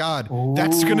my God,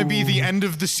 that's going to be the end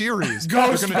of the series.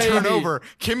 Ghost They're going to turn baby. over.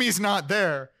 Kimmy's not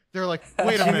there. They're like,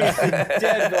 wait a minute.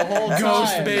 Dead the whole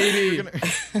Ghost time. baby.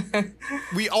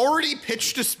 We already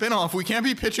pitched a spinoff. We can't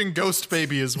be pitching Ghost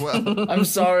Baby as well. I'm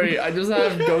sorry. I just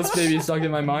have Ghost Baby stuck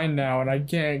in my mind now, and I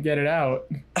can't get it out.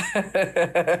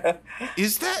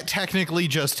 Is that technically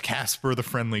just Casper the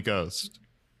Friendly Ghost?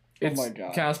 It's my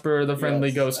God. Casper the Friendly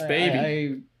Yes, Ghost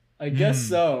Baby. I guess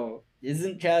so.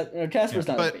 Isn't Casper's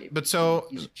not a baby? But so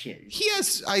He's a kid.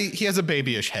 he has a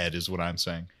babyish head, is what I'm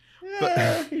saying.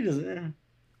 Yeah, he doesn't.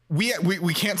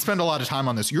 We can't spend a lot of time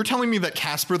on this. You're telling me that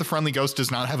Casper the Friendly Ghost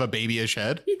does not have a babyish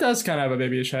head? He does kind of have a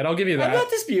babyish head. I'll give you I'm that. not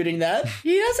disputing that.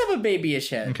 He does have a babyish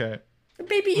head. Okay. A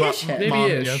babyish head. Maybe Mom,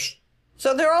 ish. yes.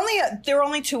 So there are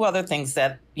only two other things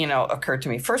that, occurred to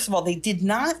me. First of all, they did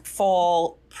not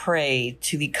fall prey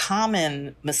to the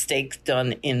common mistake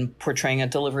done in portraying a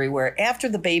delivery where after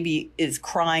the baby is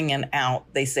crying and out,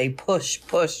 they say push,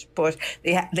 push, push.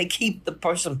 They keep the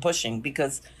person pushing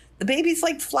because the baby's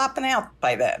like flopping out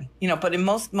by then, but in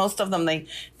most of them,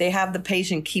 they have the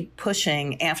patient keep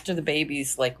pushing after the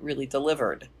baby's like really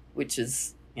delivered, which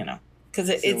is, because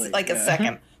it's like a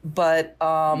second. But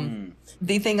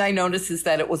the thing I noticed is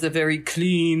that it was a very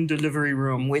clean delivery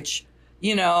room, which,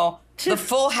 the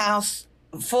Full House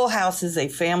is a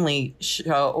family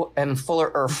show, and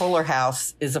Fuller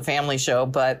House is a family show,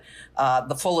 but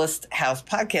the Fullest House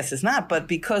podcast is not. But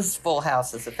because Full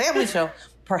House is a family show,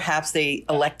 perhaps they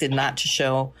elected not to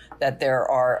show that there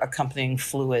are accompanying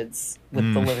fluids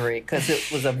with delivery because it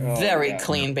was a very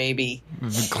clean baby.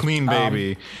 The clean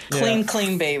baby.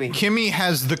 Clean baby. Kimmy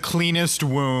has the cleanest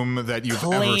womb that you've ever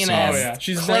Cleanest. seen. Oh, yeah.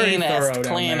 She's very thorough down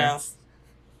there. Cleanest.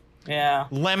 Yeah.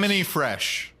 Lemony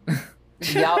fresh.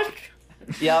 Yup.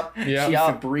 Yep.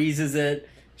 Febrezes it.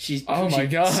 She God.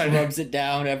 scrubs it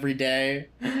down every day.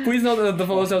 Please note that the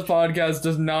Fullest House podcast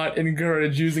does not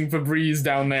encourage using Febreze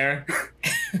down there.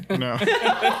 No.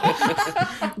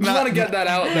 Just want to get that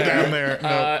out there. Down there.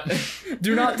 No.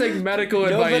 Do not take medical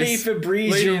Nobody advice.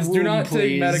 Febreze your Ladies, womb, do not take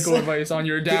please. medical advice on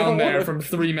your down there from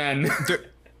 3 men.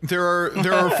 There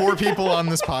are 4 people on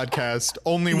this podcast.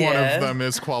 Only one Yes. of them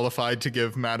is qualified to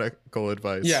give medical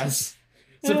advice. Yes.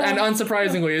 And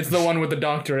unsurprisingly, it's the one with the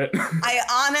doctorate. I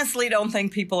honestly don't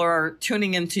think people are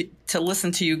tuning in to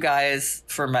listen to you guys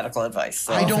for medical advice.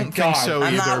 So. I don't think God. so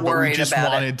I'm either, not but we worried just about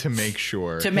it. wanted to make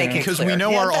sure. To make it because clear. we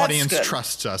know Yeah, our that's audience good.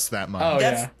 trusts us that much. Oh,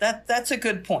 That's yeah. that's a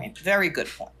good point. Very good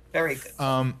point. Very good.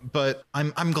 But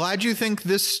I'm glad you think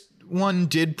this one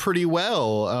did pretty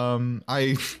well.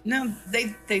 No,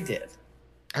 they did.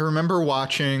 I remember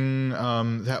watching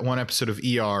that one episode of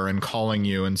ER and calling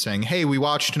you and saying, "Hey, we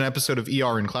watched an episode of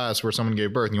ER in class where someone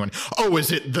gave birth," and you went, "Oh,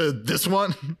 is it this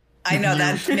one?" I know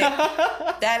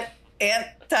that Aunt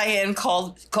Diane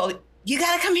called. You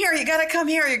gotta come here. You gotta come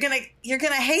here. You're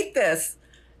gonna hate this.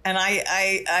 And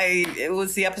it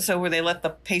was the episode where they let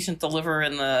the patient deliver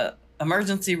in the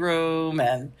emergency room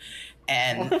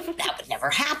and that would never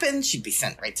happen. She'd be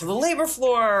sent right to the labor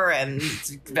floor, and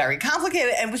it's very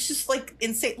complicated. And it was just like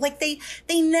insane. Like they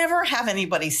never have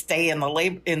anybody stay in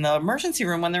the emergency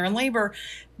room when they're in labor,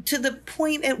 to the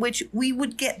point at which we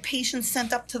would get patients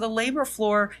sent up to the labor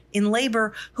floor in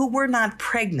labor who were not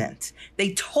pregnant.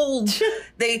 They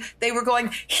were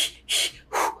going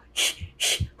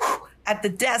at the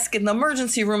desk in the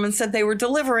emergency room and said they were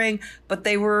delivering, but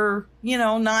they were,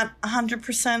 not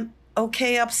 100%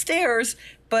 okay upstairs,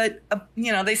 but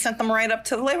they sent them right up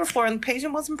to the labor floor and the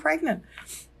patient wasn't pregnant.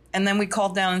 And then we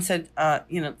called down and said,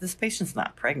 this patient's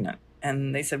not pregnant.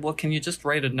 And they said, well, can you just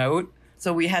write a note?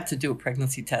 So we had to do a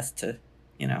pregnancy test to,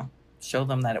 show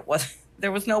them that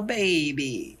there was no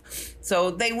baby. So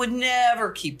they would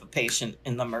never keep a patient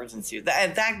in the emergency.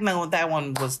 That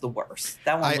one was the worst.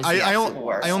 That one was the absolute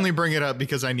worst. I only bring it up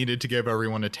because I needed to give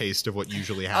everyone a taste of what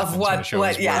usually happens what- when a show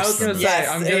what- is yes. I worse was than gonna this. say,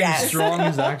 I'm getting yes.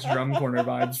 strong Zach's drum corner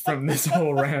vibes from this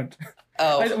whole rant.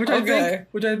 Oh,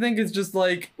 Which I think is just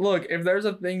like, look, if there's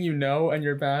a thing and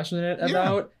you're passionate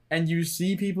about, and you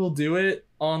see people do it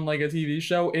on like a TV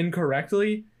show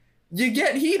incorrectly, you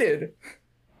get heated.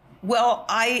 Well,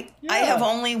 I have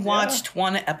only watched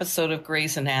one episode of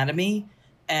Grey's Anatomy,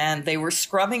 and they were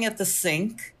scrubbing at the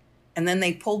sink, and then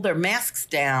they pulled their masks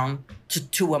down to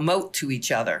emote to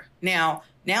each other. Now,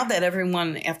 now that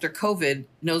everyone after COVID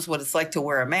knows what it's like to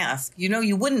wear a mask,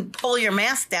 you wouldn't pull your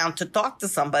mask down to talk to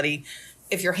somebody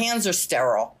if your hands are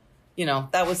sterile.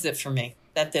 That was it for me.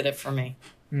 That did it for me.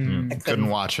 I couldn't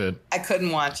watch it. I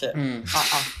couldn't watch it.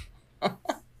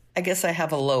 I guess I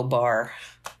have a low bar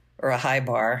or a high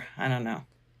bar. I don't know.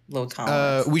 Low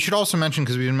tolerance. We should also mention,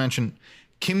 because we didn't mention,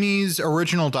 Kimmy's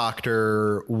original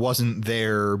doctor wasn't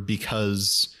there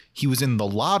because he was in the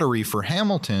lottery for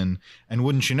Hamilton. And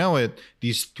wouldn't you know it,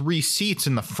 these 3 seats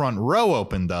in the front row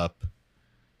opened up.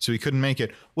 So he couldn't make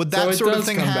it. Would that sort of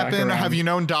thing happen? Have you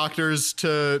known doctors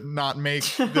to not make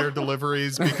their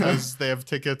deliveries because they have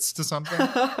tickets to something?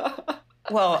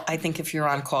 Well, I think if you're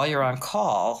on call, you're on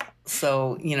call.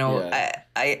 So,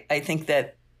 I think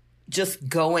that just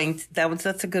going,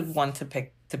 that's a good one to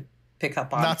pick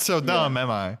up on. Not so dumb,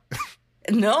 am I?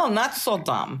 No, not so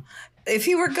dumb. If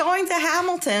he were going to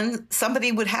Hamilton,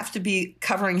 somebody would have to be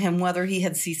covering him whether he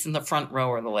had seats in the front row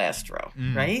or the last row,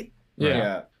 right?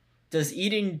 Yeah. Does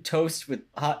eating toast with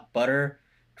hot butter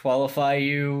qualify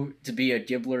you to be a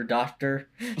Gibbler doctor?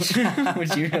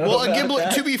 Would you know?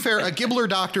 Well, to be fair, a Gibbler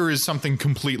doctor is something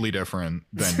completely different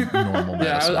than normal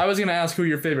medicine. I was going to ask who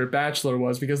your favorite bachelor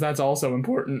was, because that's also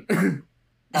important.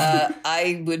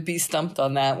 I would be stumped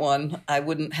on that one. I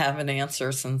wouldn't have an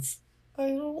answer since I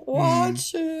don't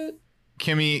watch it.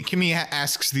 Kimmy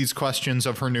asks these questions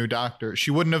of her new doctor.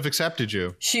 She wouldn't have accepted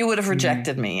you. She would have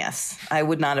rejected me, yes. I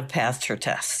would not have passed her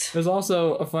test. There's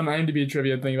also a fun IMDb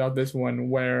trivia thing about this one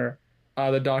where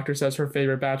the doctor says her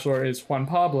favorite bachelor is Juan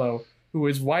Pablo, who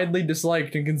is widely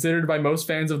disliked and considered by most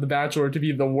fans of The Bachelor to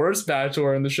be the worst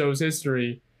bachelor in the show's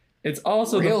history. It's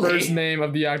also the first name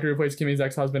of the actor who plays Kimmy's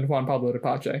ex-husband, Juan Pablo de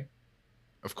Pache.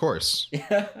 Of course.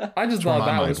 I just thought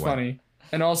that was funny.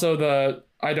 And also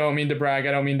I don't mean to brag,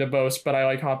 I don't mean to boast, but I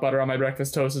like hot butter on my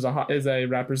breakfast toast is a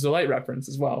Rapper's Delight reference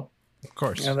as well. Of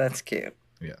course. Oh, that's cute.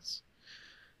 Yes.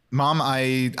 Mom,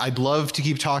 I'd love to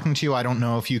keep talking to you. I don't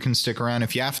know if you can stick around.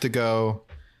 If you have to go,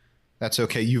 that's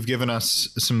okay. You've given us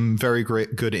some very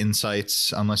good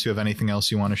insights, unless you have anything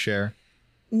else you want to share.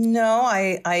 No,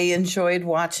 I enjoyed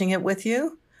watching it with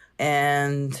you,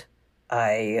 and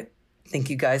I think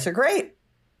you guys are great.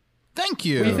 Thank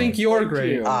you. We think you're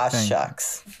great.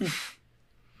 Shucks.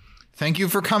 Thank you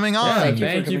for coming on.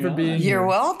 Thank you for being here. You're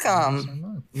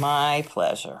welcome. My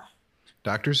pleasure.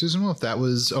 Dr. Susan Wolf. That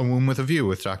was A Womb with a View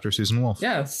with Dr. Susan Wolf.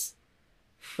 Yes.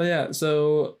 But yeah,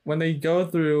 so when they go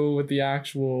through with the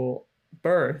actual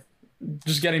birth,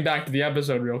 just getting back to the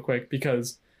episode real quick,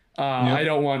 because I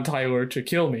don't want Tyler to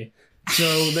kill me.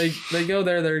 So they go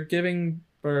there, they're giving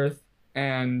birth,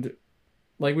 and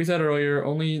like we said earlier,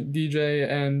 only DJ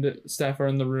and Steph are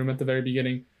in the room at the very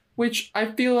beginning, which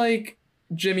I feel like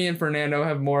Jimmy and Fernando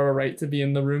have more of a right to be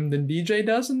in the room than DJ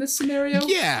does in this scenario.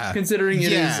 Yeah. Considering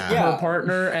it is her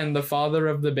partner and the father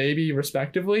of the baby,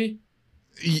 respectively.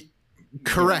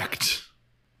 Correct.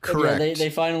 Yeah,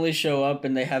 they finally show up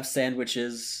and they have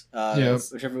sandwiches,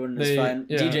 which everyone is fine.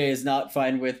 Yeah. DJ is not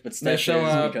fine with, but Steph is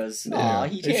because he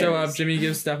cares. They show up, Jimmy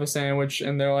gives Steph a sandwich,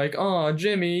 and they're like, "Oh,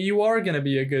 Jimmy, you are going to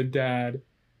be a good dad."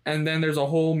 And then there's a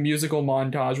whole musical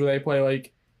montage where they play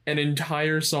like an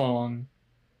entire song.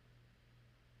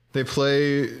 They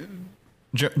play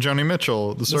Joni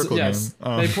Mitchell, the Circle Game.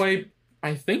 They play,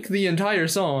 I think, the entire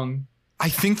song. I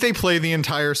think they play the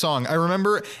entire song. I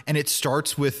remember, and it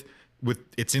starts with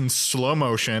it's in slow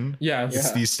motion. Yes.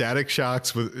 It's these static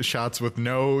shots with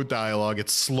no dialogue.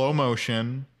 It's slow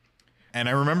motion. And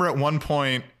I remember at one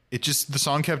point, the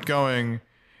song kept going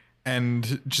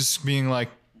and just being like,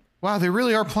 wow, they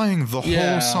really are playing the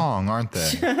whole song, aren't they?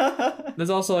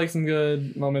 There's also like some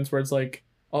good moments where it's like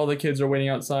all the kids are waiting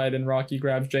outside and Rocky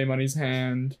grabs J Money's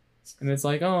hand and it's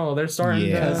like, oh, they're starting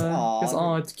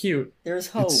to, it's cute. There's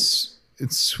hope.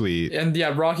 It's sweet. And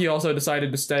yeah, Rocky also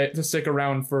decided to stick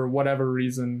around for whatever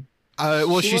reason.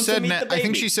 Well, she said, I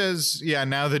think she says,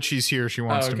 now that she's here, she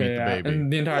wants to meet the baby.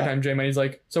 And the entire time J Money's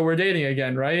like, so we're dating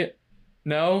again, right?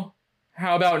 No?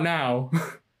 How about now?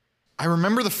 I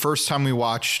remember the first time we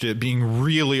watched it being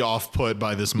really off-put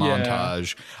by this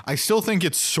montage. Yeah. I still think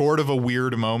it's sort of a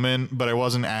weird moment, but I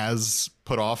wasn't as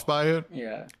put off by it.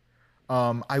 Yeah.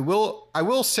 I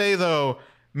will say though,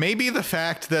 maybe the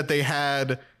fact that they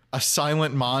had a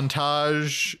silent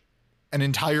montage, an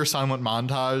entire silent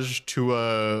montage to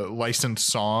a licensed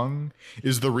song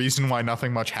is the reason why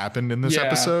nothing much happened in this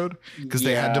episode, because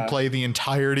they had to play the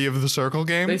entirety of the Circle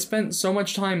Game. They spent so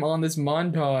much time on this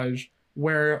montage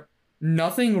where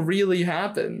nothing really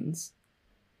happens.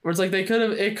 Where it's like it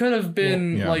could have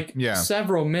been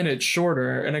several minutes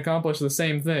shorter and accomplished the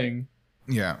same thing.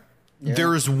 Yeah.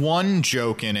 There's one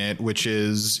joke in it, which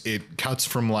is it cuts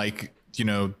from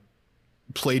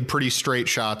played pretty straight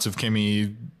shots of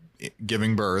Kimmy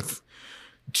giving birth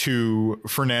to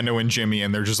Fernando and Jimmy,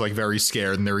 and they're just like very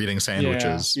scared and they're eating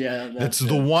sandwiches. Yeah, That's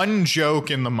the one joke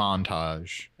in the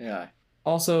montage. Yeah.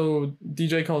 Also,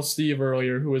 DJ calls Steve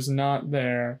earlier, who was not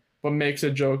there, but makes a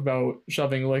joke about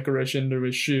shoving licorice into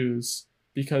his shoes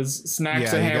because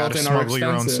snacks at you gotta Hamilton are smuggle your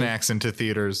own expensive. snacks into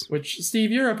theaters. Which,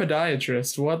 Steve, you're a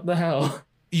podiatrist. What the hell?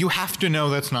 You have to know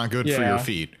that's not good for Yeah. your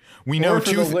feet. We know Or for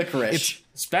two the licorice. it's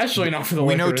Especially not for the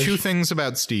we licorice. know two things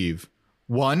about Steve.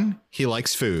 One, he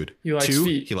likes food. He likes Two,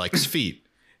 feet. he likes feet.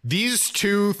 These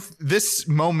two, this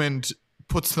moment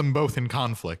puts them both in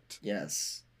conflict.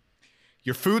 Yes.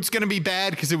 Your food's going to be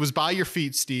bad because it was by your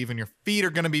feet, Steve, and your feet are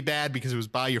going to be bad because it was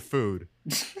by your food.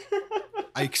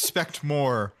 I expect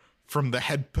more from the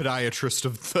head podiatrist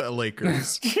of the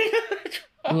Lakers.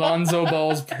 Lonzo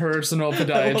Ball's personal I love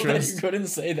that you podiatrist. couldn't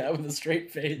say that with a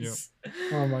straight face.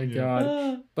 Oh my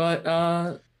god.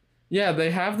 But, yeah,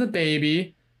 they have the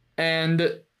baby,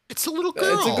 and It's a little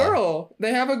girl. it's a girl.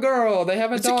 They have a girl. They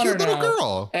have a It's a daughter cute little now.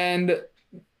 girl. And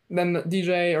then the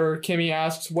DJ or Kimmy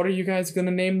asks, "What are you guys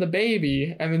gonna name the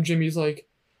baby?" And then Jimmy's like,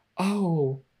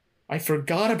 "Oh, I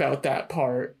forgot about that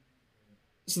part."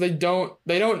 So they don't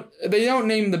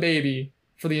name the baby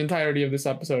for the entirety of this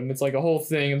episode, and it's like a whole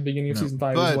thing in the beginning of No, season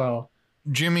 5 but- as well.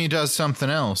 Jimmy does something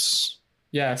else.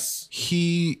 Yes.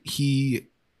 He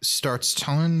starts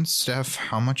telling Steph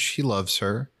how much he loves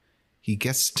her. He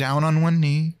gets down on one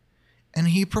knee and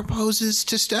he proposes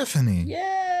to Stephanie.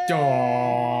 Yeah.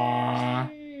 Aww.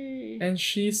 And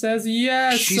she says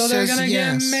yes. She so they're says gonna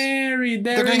yes. get married.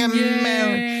 They're They're gonna get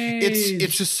married. engaged.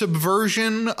 It's a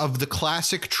subversion of the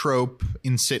classic trope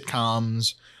in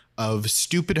sitcoms of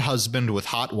stupid husband with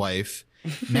hot wife.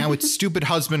 Now it's stupid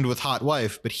husband with hot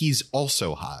wife, but he's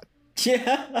also hot.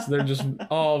 Yeah. So they're just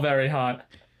all very hot.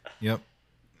 Yep.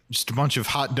 Just a bunch of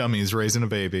hot dummies raising a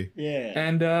baby. Yeah.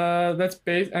 And that's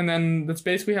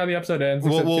basically how the episode ends.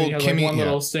 Well, Except Kimmy has like Kimmy- one yeah.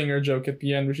 little stinger joke at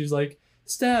the end where she's like,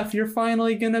 "Steph, you're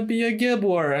finally gonna be a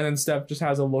Gibbler," and then Steph just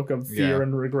has a look of fear Yeah.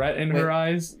 and regret in her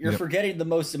eyes. You're Yep. forgetting the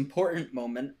most important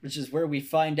moment, which is where we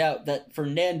find out that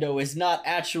Fernando is not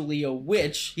actually a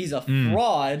witch. He's a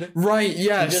fraud. Right? He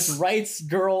Yes. just writes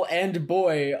girl and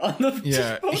boy on the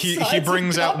Yeah, both he sides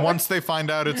brings of out, comic. once they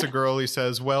find out it's a girl, he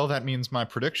says, well, that means my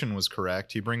prediction was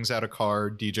correct. He brings out a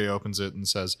card, DJ opens it and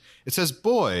says, it says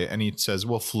boy, and he says,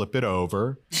 well, flip it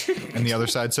over, and the other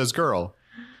side says girl.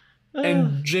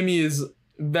 And Jimmy is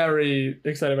very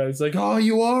excited about it. He's like, "Oh,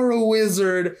 you are a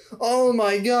wizard! Oh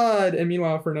my god!" And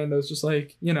meanwhile, Fernando's just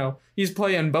like, he's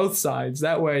playing both sides.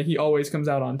 That way, he always comes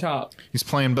out on top. He's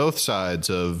playing both sides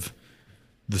of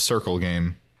the circle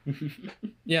game.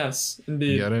 Yes, You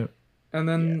indeed. get it? And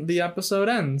then the episode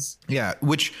ends. Yeah,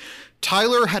 which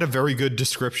Tyler had a very good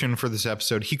description for this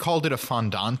episode. He called it a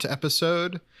fondant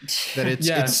episode. That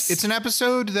Yes. it's an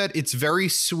episode that it's very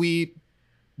sweet.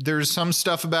 There's some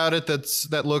stuff about it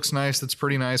that looks nice, that's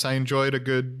pretty nice. I enjoyed a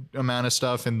good amount of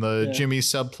stuff in the Jimmy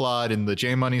subplot, in the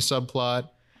J Money subplot.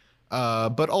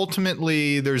 But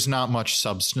ultimately there's not much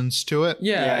substance to it.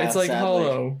 Yeah, Yeah, it's like sadly.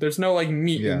 hollow. There's no like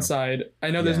meat Yeah. inside.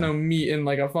 I know there's Yeah. no meat in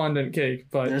like a fondant cake,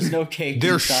 but There's no cake.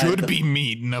 There inside should the- be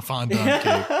meat in a fondant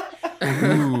cake.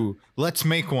 Ooh, let's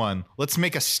make one. Let's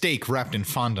make a steak wrapped in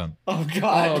fondant. Oh oh,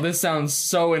 god. this sounds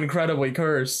so incredibly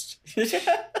cursed.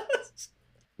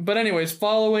 But anyways,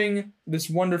 following this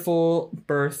wonderful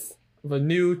birth of a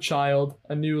new child,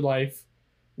 a new life,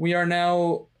 we are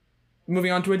now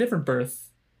moving on to a different birth.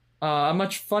 A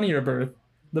much funnier birth.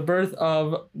 The birth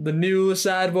of the new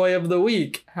sad boy of the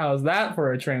week. How's that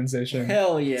for a transition?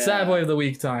 Hell yeah. Sad boy of the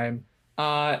week time.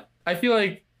 I feel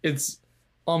like it's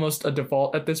almost a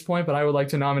default at this point, but I would like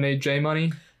to nominate J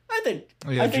Money. I think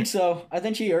Yeah, I think so. I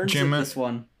think he earns Jim- it this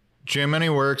one. Jim Any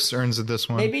Works earns it this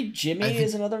one. Maybe Jimmy I think-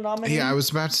 is another nominee. Yeah, I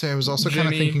was about to say, I was also kind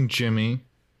of Jimmy. thinking Jimmy.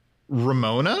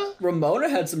 Ramona? Ramona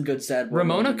had some good sad boy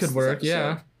Ramona moments could this work, episode.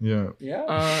 yeah. Yeah.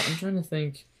 Yeah. I'm trying to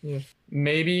think. If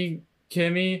maybe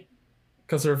Kimmy,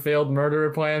 because her failed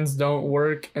murderer plans don't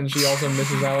work, and she also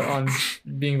misses out on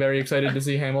being very excited to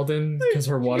see Hamilton because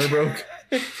her water broke.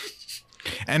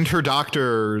 And her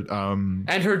doctor,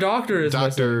 And her doctor is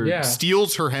doctor missing. Yeah.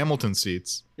 steals her Hamilton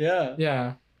seats. Yeah.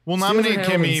 Yeah. We'll Steals nominate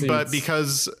her Hamilton Kimmy,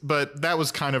 seats. but that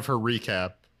was kind of her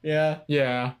recap. Yeah.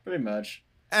 Yeah. Pretty much.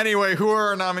 Anyway, who are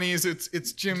our nominees? It's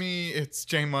Jimmy, it's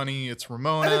J Money, it's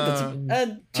Ramona. I think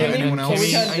that's and Jimmy. anyone else? Kimmy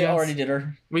I kind of guess. already did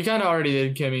her. We kind of already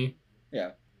did Kimmy.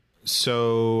 Yeah.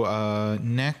 So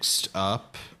next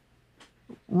up,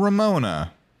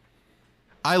 Ramona.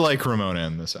 I like Ramona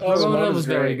in this episode. Ramona Ramona's was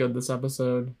very great. good this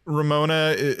episode.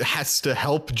 Ramona has to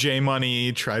help J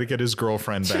Money try to get his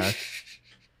girlfriend back.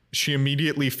 She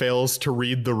immediately fails to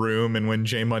read the room, and when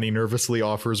J Money nervously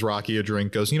offers Rocky a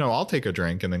drink, goes, I'll take a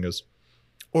drink, and then goes,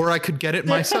 or I could get it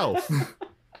myself.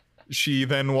 She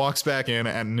then walks back in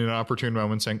at an inopportune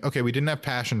moment saying, okay, we didn't have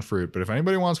passion fruit, but if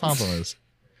anybody wants pamplemousse.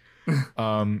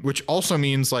 Which also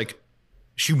means, like,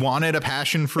 she wanted a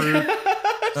passion fruit.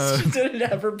 She didn't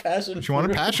have her passion fruit. She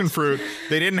wanted passion fruit.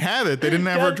 They didn't have it. They didn't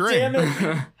have her drink. Damn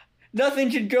it.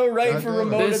 Nothing could go right for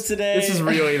Ramona today. This is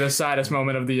really the saddest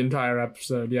moment of the entire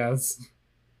episode, yes.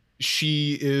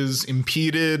 She is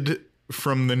impeded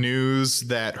from the news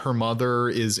that her mother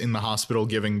is in the hospital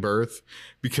giving birth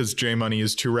because J Money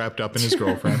is too wrapped up in his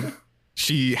girlfriend.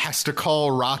 She has to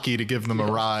call Rocky to give them a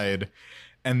ride,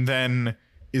 and then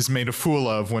is made a fool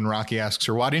of when Rocky asks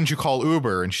her, why didn't you call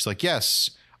Uber? And she's like,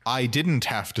 yes, I didn't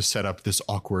have to set up this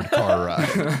awkward car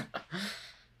ride.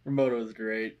 Ramona was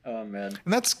great. Oh, man.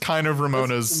 And that's kind of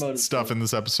Ramona's stuff cool. in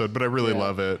this episode, but I really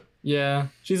love it. Yeah,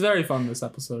 she's very fun this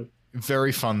episode.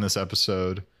 Very fun this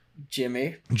episode.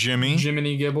 Jiminy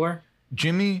Gibbler.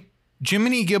 Jiminy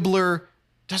Gibbler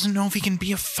doesn't know if he can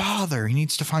be a father. He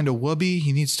needs to find a whoopee.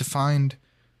 He needs to find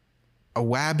a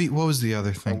wabby. What was the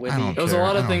other thing? I don't There was care. a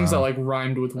lot of things know. that like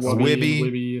rhymed with Wibby. whoopee,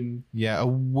 wibby, and Yeah, a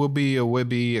whoopee, a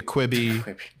wibby, a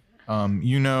quibby.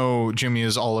 Jimmy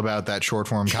is all about that short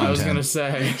form content. I was gonna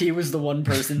say He was the one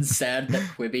person sad that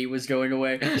Quibi was going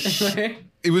away.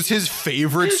 It was his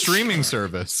favorite streaming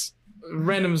service.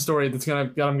 random story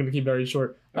I'm gonna keep very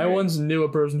short. I Okay. once knew a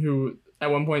person who at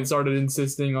one point started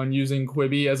insisting on using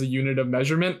Quibi as a unit of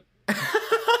measurement.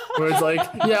 Where it's like,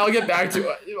 yeah, I'll get back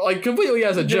to like completely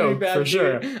as a joke for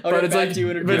sure. But it's like,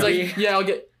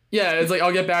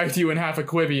 I'll get back to you in half a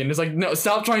Quibi, and it's like, no,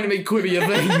 stop trying to make Quibi a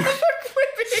thing.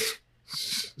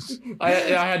 I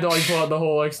had to like pull out the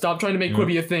whole like, stop trying to make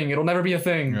Quibi a thing. It'll never be a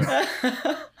thing.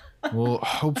 Yeah. Well,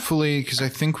 hopefully, because I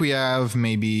think we have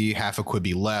maybe half a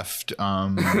Quibi left.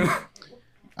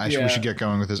 We should get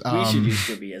going with this. We should use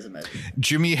Quibi as a measure.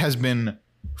 Jimmy has been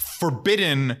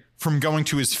forbidden from going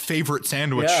to his favorite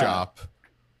sandwich shop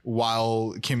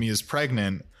while Kimmy is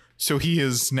pregnant. So he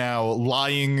is now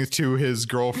lying to his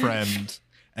girlfriend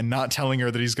and not telling her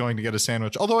that he's going to get a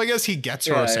sandwich. Although I guess he gets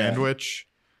her a sandwich.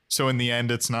 So in the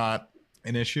end, it's not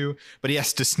an issue. But he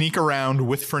has to sneak around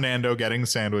with Fernando getting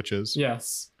sandwiches.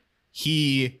 Yes.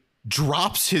 He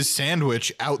drops his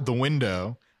sandwich out the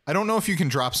window. I don't know if you can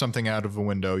drop something out of a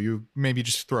window. You maybe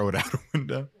just throw it out a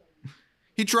window.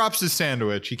 He drops his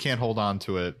sandwich. He can't hold on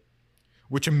to it,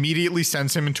 which immediately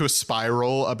sends him into a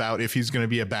spiral about if he's going to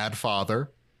be a bad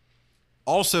father.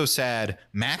 Also sad,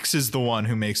 Max is the one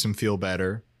who makes him feel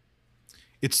better.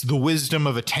 It's the wisdom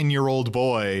of a 10-year-old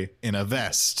boy in a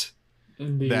vest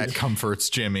that comforts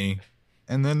Jimmy.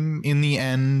 And then in the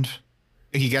end,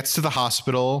 he gets to the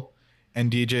hospital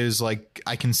and DJ is like,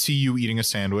 I can see you eating a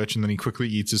sandwich. And then he quickly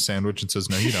eats his sandwich and says,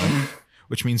 no, you don't.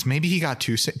 Which means maybe he got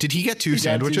two. Did he get two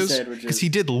sandwiches? Because he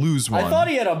did lose one. I thought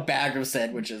he had a bag of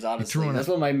sandwiches, honestly. That's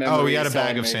what my memory is. Oh, he had a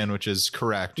bag of sandwiches.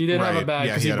 Correct. He did have a bag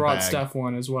because he brought bag. Steph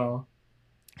one as well.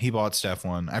 He bought Steph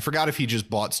one. I forgot if he just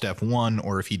bought Steph one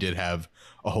or if he did have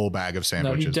a whole bag of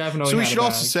sandwiches. No, he definitely So we had should a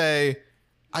also bag. say,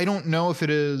 I don't know if it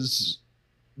is,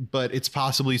 but it's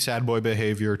possibly sad boy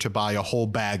behavior to buy a whole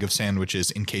bag of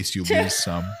sandwiches in case you lose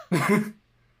some.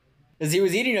 Because he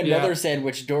was eating another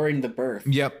sandwich during the birth.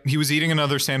 Yep, he was eating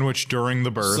another sandwich during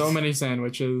the birth. So many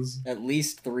sandwiches. At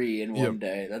least 3 in one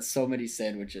day. That's so many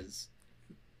sandwiches.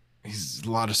 He's a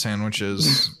lot of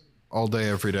sandwiches all day,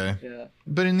 every day. Yeah.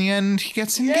 But in the end, he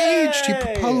gets engaged. He Yay!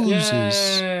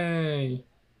 proposes. Yay!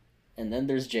 And then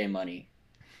there's J Money.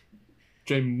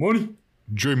 J Money.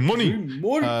 J Money.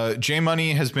 J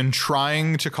Money has been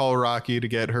trying to call Rocky to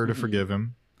get her to forgive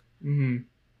him. Mm-hmm.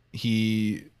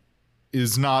 He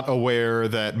is not aware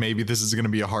that maybe this is going to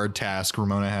be a hard task.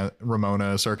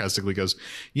 Ramona sarcastically goes,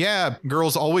 yeah,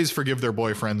 girls always forgive their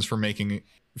boyfriends for making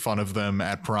fun of them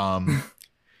at prom.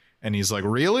 And he's like,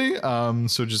 really?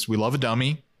 So just, we love a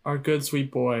dummy. Our good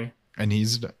sweet boy. And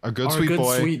he's a good Our sweet good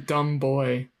boy. sweet dumb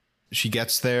boy. She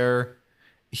gets there.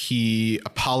 He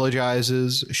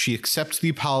apologizes. She accepts the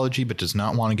apology, but does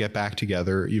not want to get back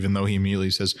together, even though he immediately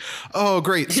says, oh,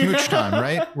 great, smooch time,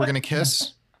 right? We're going to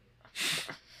kiss.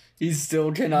 He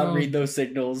still cannot read those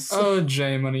signals. Oh,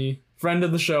 J Money. Friend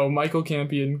of the show, Michael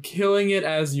Campion, killing it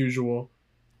as usual.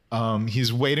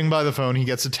 He's waiting by the phone. He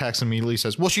gets a text and immediately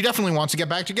says, well, she definitely wants to get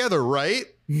back together, right?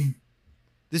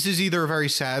 This is either a very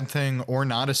sad thing or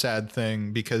not a sad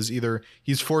thing, because either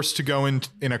he's forced to go in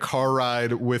a car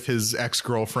ride with his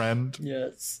ex-girlfriend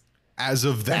Yes. as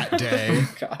of that day,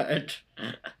 God.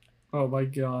 Oh my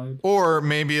god. Or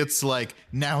maybe it's like,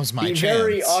 now's my He chance.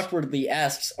 very awkwardly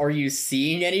asks, "Are you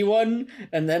seeing anyone?"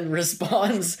 And then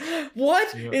responds,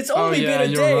 "What? Yeah. It's Oh, only yeah, been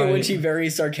a you're day." right. When she very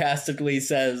sarcastically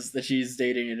says that she's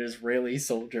dating an Israeli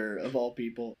soldier of all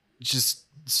people. Just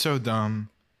so dumb.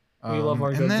 We love our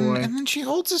and good then, boy. And then she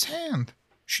holds his hand.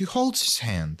 She holds his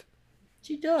hand.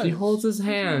 She does. She holds his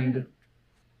hand.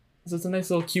 So it's a nice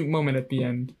little cute moment at the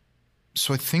end.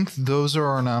 So I think those are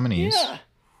our nominees. Yeah.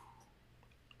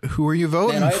 Who are you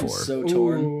voting Man, I for? am so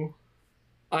torn. Ooh.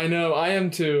 I know, I am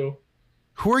too.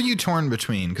 Who are you torn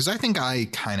between? Because I think I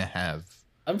kind of have.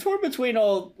 I'm torn between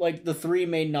all like the three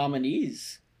main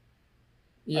nominees.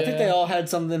 Yeah. I think they all had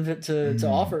something to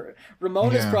offer.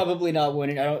 Ramona's Yeah. probably not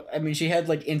winning. I mean, she had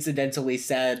like incidentally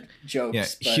sad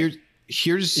jokes.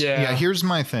 Yeah, but here's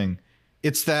my thing.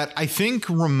 It's that I think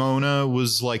Ramona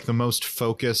was like the most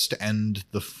focused and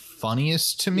the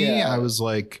funniest to me. Yeah. I was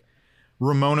like,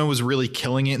 Ramona was really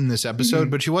killing it in this episode,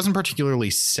 but she wasn't particularly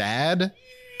sad.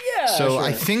 yeah. So sure,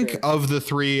 I think sure. of the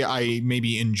three, I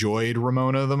maybe enjoyed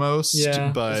Ramona the most.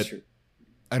 Yeah. But That's true.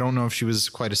 I don't know if she was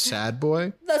quite a sad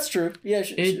boy. That's true. Yeah.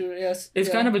 Yes. It's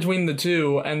yeah. kind of between the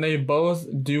two, and they both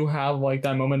do have like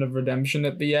that moment of redemption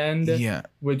at the end, Yeah.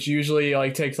 which usually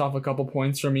like takes off a couple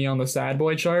points for me on the sad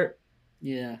boy chart.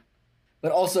 Yeah.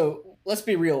 But also, let's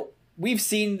be real. We've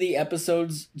seen the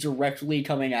episodes directly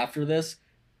coming after this.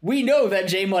 We know that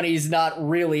J Money's not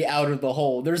really out of the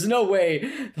hole. There's no way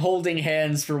holding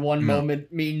hands for one No.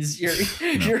 moment means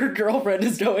your girlfriend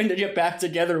is going to get back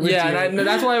together with Yeah, you. and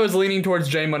that's why I was leaning towards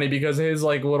J Money, because his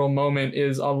like little moment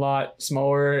is a lot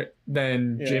smaller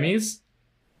than Yeah. Jimmy's.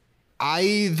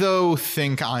 I, though,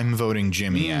 think I'm voting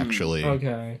Jimmy, Mm, actually.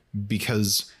 Okay.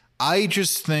 Because I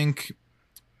just think...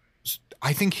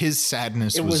 I think his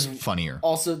sadness It was was- funnier.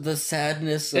 Also, the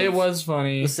sadness. It was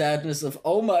funny. the sadness of,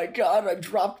 oh my god, I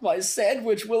dropped my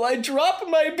sandwich. Will I drop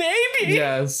my baby?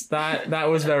 Yes, that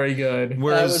was very good.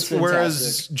 was Whereas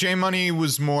fantastic. J Money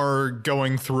was more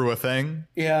going through a thing,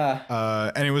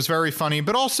 Yeah. and it was very funny,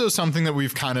 but also something that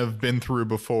we've kind of been through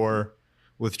before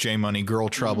with J Money, girl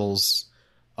troubles.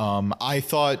 I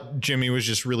thought Jimmy was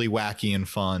just really wacky and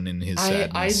fun in his sadness.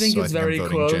 I think so it's I'm very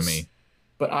voting close, Jimmy.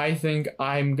 but I think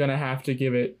I'm gonna have to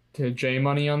give it to J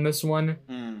Money on this one,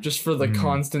 Mm. just for the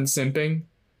constant simping.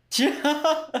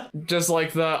 Yeah. Just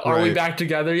like the, are we Right. back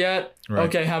together yet? Right.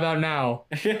 Okay, how about now?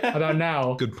 How about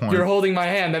now? Good point. You're holding my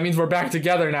hand. That means we're back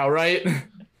together now, right?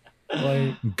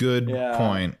 Like, Good Yeah.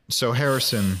 point. So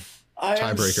Harrison, I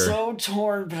am Tiebreaker. so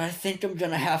torn, but I think I'm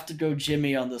gonna have to go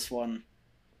Jimmy on this one.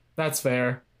 that's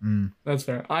fair. That's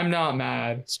fair. I'm not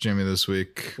mad, it's Jimmy this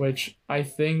week. which I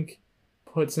think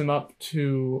puts him up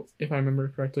to, if I remember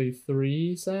correctly,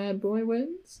 3 sad boy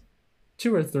wins?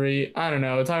 2 or 3. I don't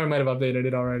know. Tyler might have updated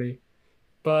it already.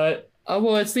 But,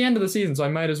 well, it's the end of the season, so I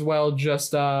might as well just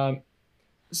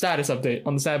status update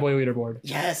on the sad boy leaderboard.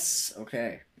 Yes.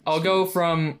 Okay. I'll go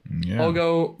from Yeah. I'll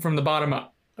go from the bottom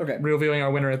up, Okay. revealing our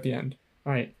winner at the end.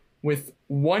 All right. With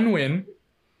 1 win,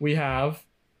 we have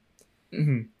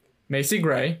Macy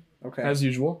Gray, Okay. as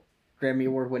usual. Grammy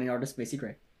Award-winning artist Macy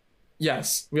Gray.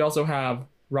 Yes. We also have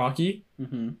Rocky,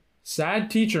 Mm-hmm. Sad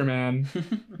Teacher Man,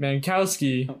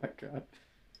 Mankowski, Oh my god.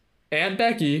 Aunt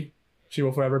Becky, she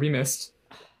will forever be missed,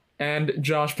 and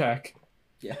Josh Peck.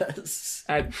 Yes.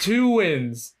 At 2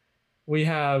 wins, we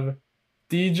have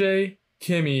DJ,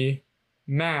 Kimmy,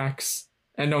 Max,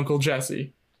 and Uncle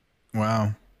Jesse.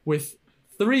 Wow. With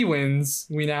 3 wins,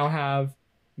 we now have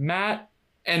Matt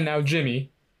and now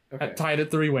Jimmy Okay. tied at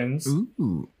 3 wins.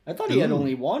 Ooh. I thought he had Ooh.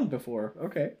 only one before.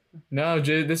 Okay. No,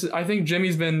 I think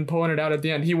Jimmy's been pulling it out at the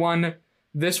end. He won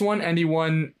this one and he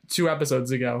won 2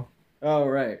 episodes ago. Oh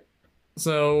right.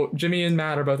 So Jimmy and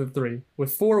Matt are both at 3.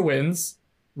 With 4 wins,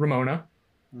 Ramona.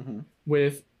 Mm-hmm.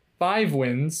 With 5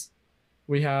 wins,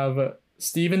 we have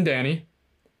Steve and Danny.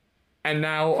 And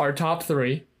now our top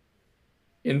 3.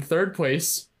 In 3rd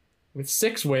place, with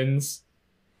 6 wins,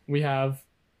 we have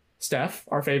Steph,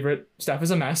 our favorite. Steph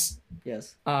is a mess.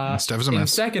 Yes. Steph is a In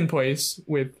mess. 2nd place,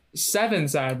 with 7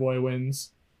 sad boy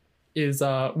wins, is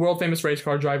world famous race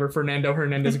car driver Fernando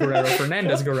Hernandez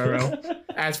Guerrero,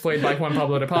 as played by Juan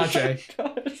Pablo de Pache.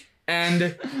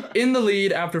 And in the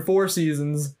lead after 4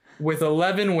 seasons, with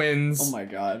 11 wins, Oh my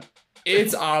god.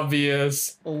 it's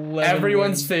obvious. 11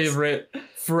 Everyone's wins. favorite,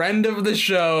 friend of the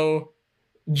show,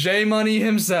 J Money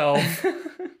himself,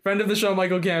 friend of the show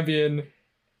Michael Campion,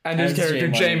 and his As character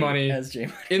J Money. As J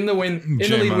Money. In the lead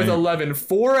J-Money. with 11,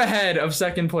 4 ahead of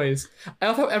 2nd place. I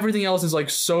love how everything else is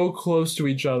like so close to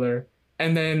each other,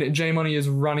 and then J Money is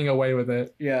running away with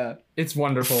it. Yeah. It's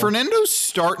wonderful. Fernando's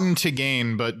starting to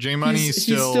gain, but J Money's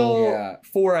he's still Yeah.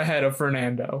 4 ahead of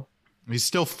Fernando. He's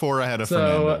still 4 ahead of So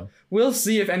Fernando. we'll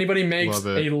see if anybody makes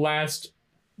Love it. a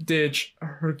last-ditch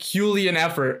Herculean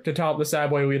effort to top the Sad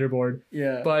Boy leaderboard.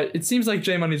 Yeah. But it seems like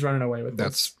J Money's running away with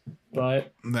this.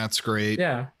 But That's great.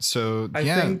 yeah, So I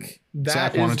yeah, think that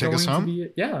Zach, is wanna take going us home? to be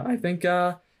it. Yeah, I think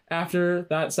after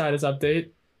that status update,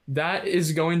 that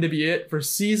is going to be it for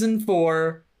season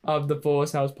 4 of the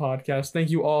Fullest House podcast. Thank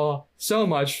you all so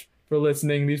much for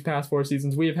listening these past 4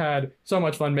 seasons. We've had so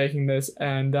much fun making this,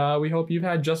 and we hope you've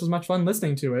had just as much fun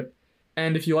listening to it.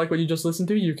 And if you like what you just listened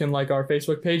to, you can like our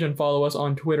Facebook page and follow us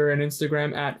on Twitter and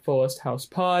Instagram at Fullest House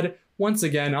Pod. Once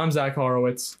again, I'm Zach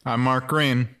Horowitz. I'm Mark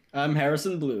Green. I'm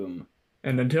Harrison Bloom.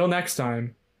 And until next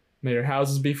time, may your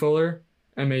houses be fuller,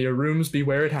 and may your rooms be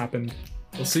where it happened.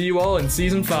 We'll see you all in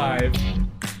season 5.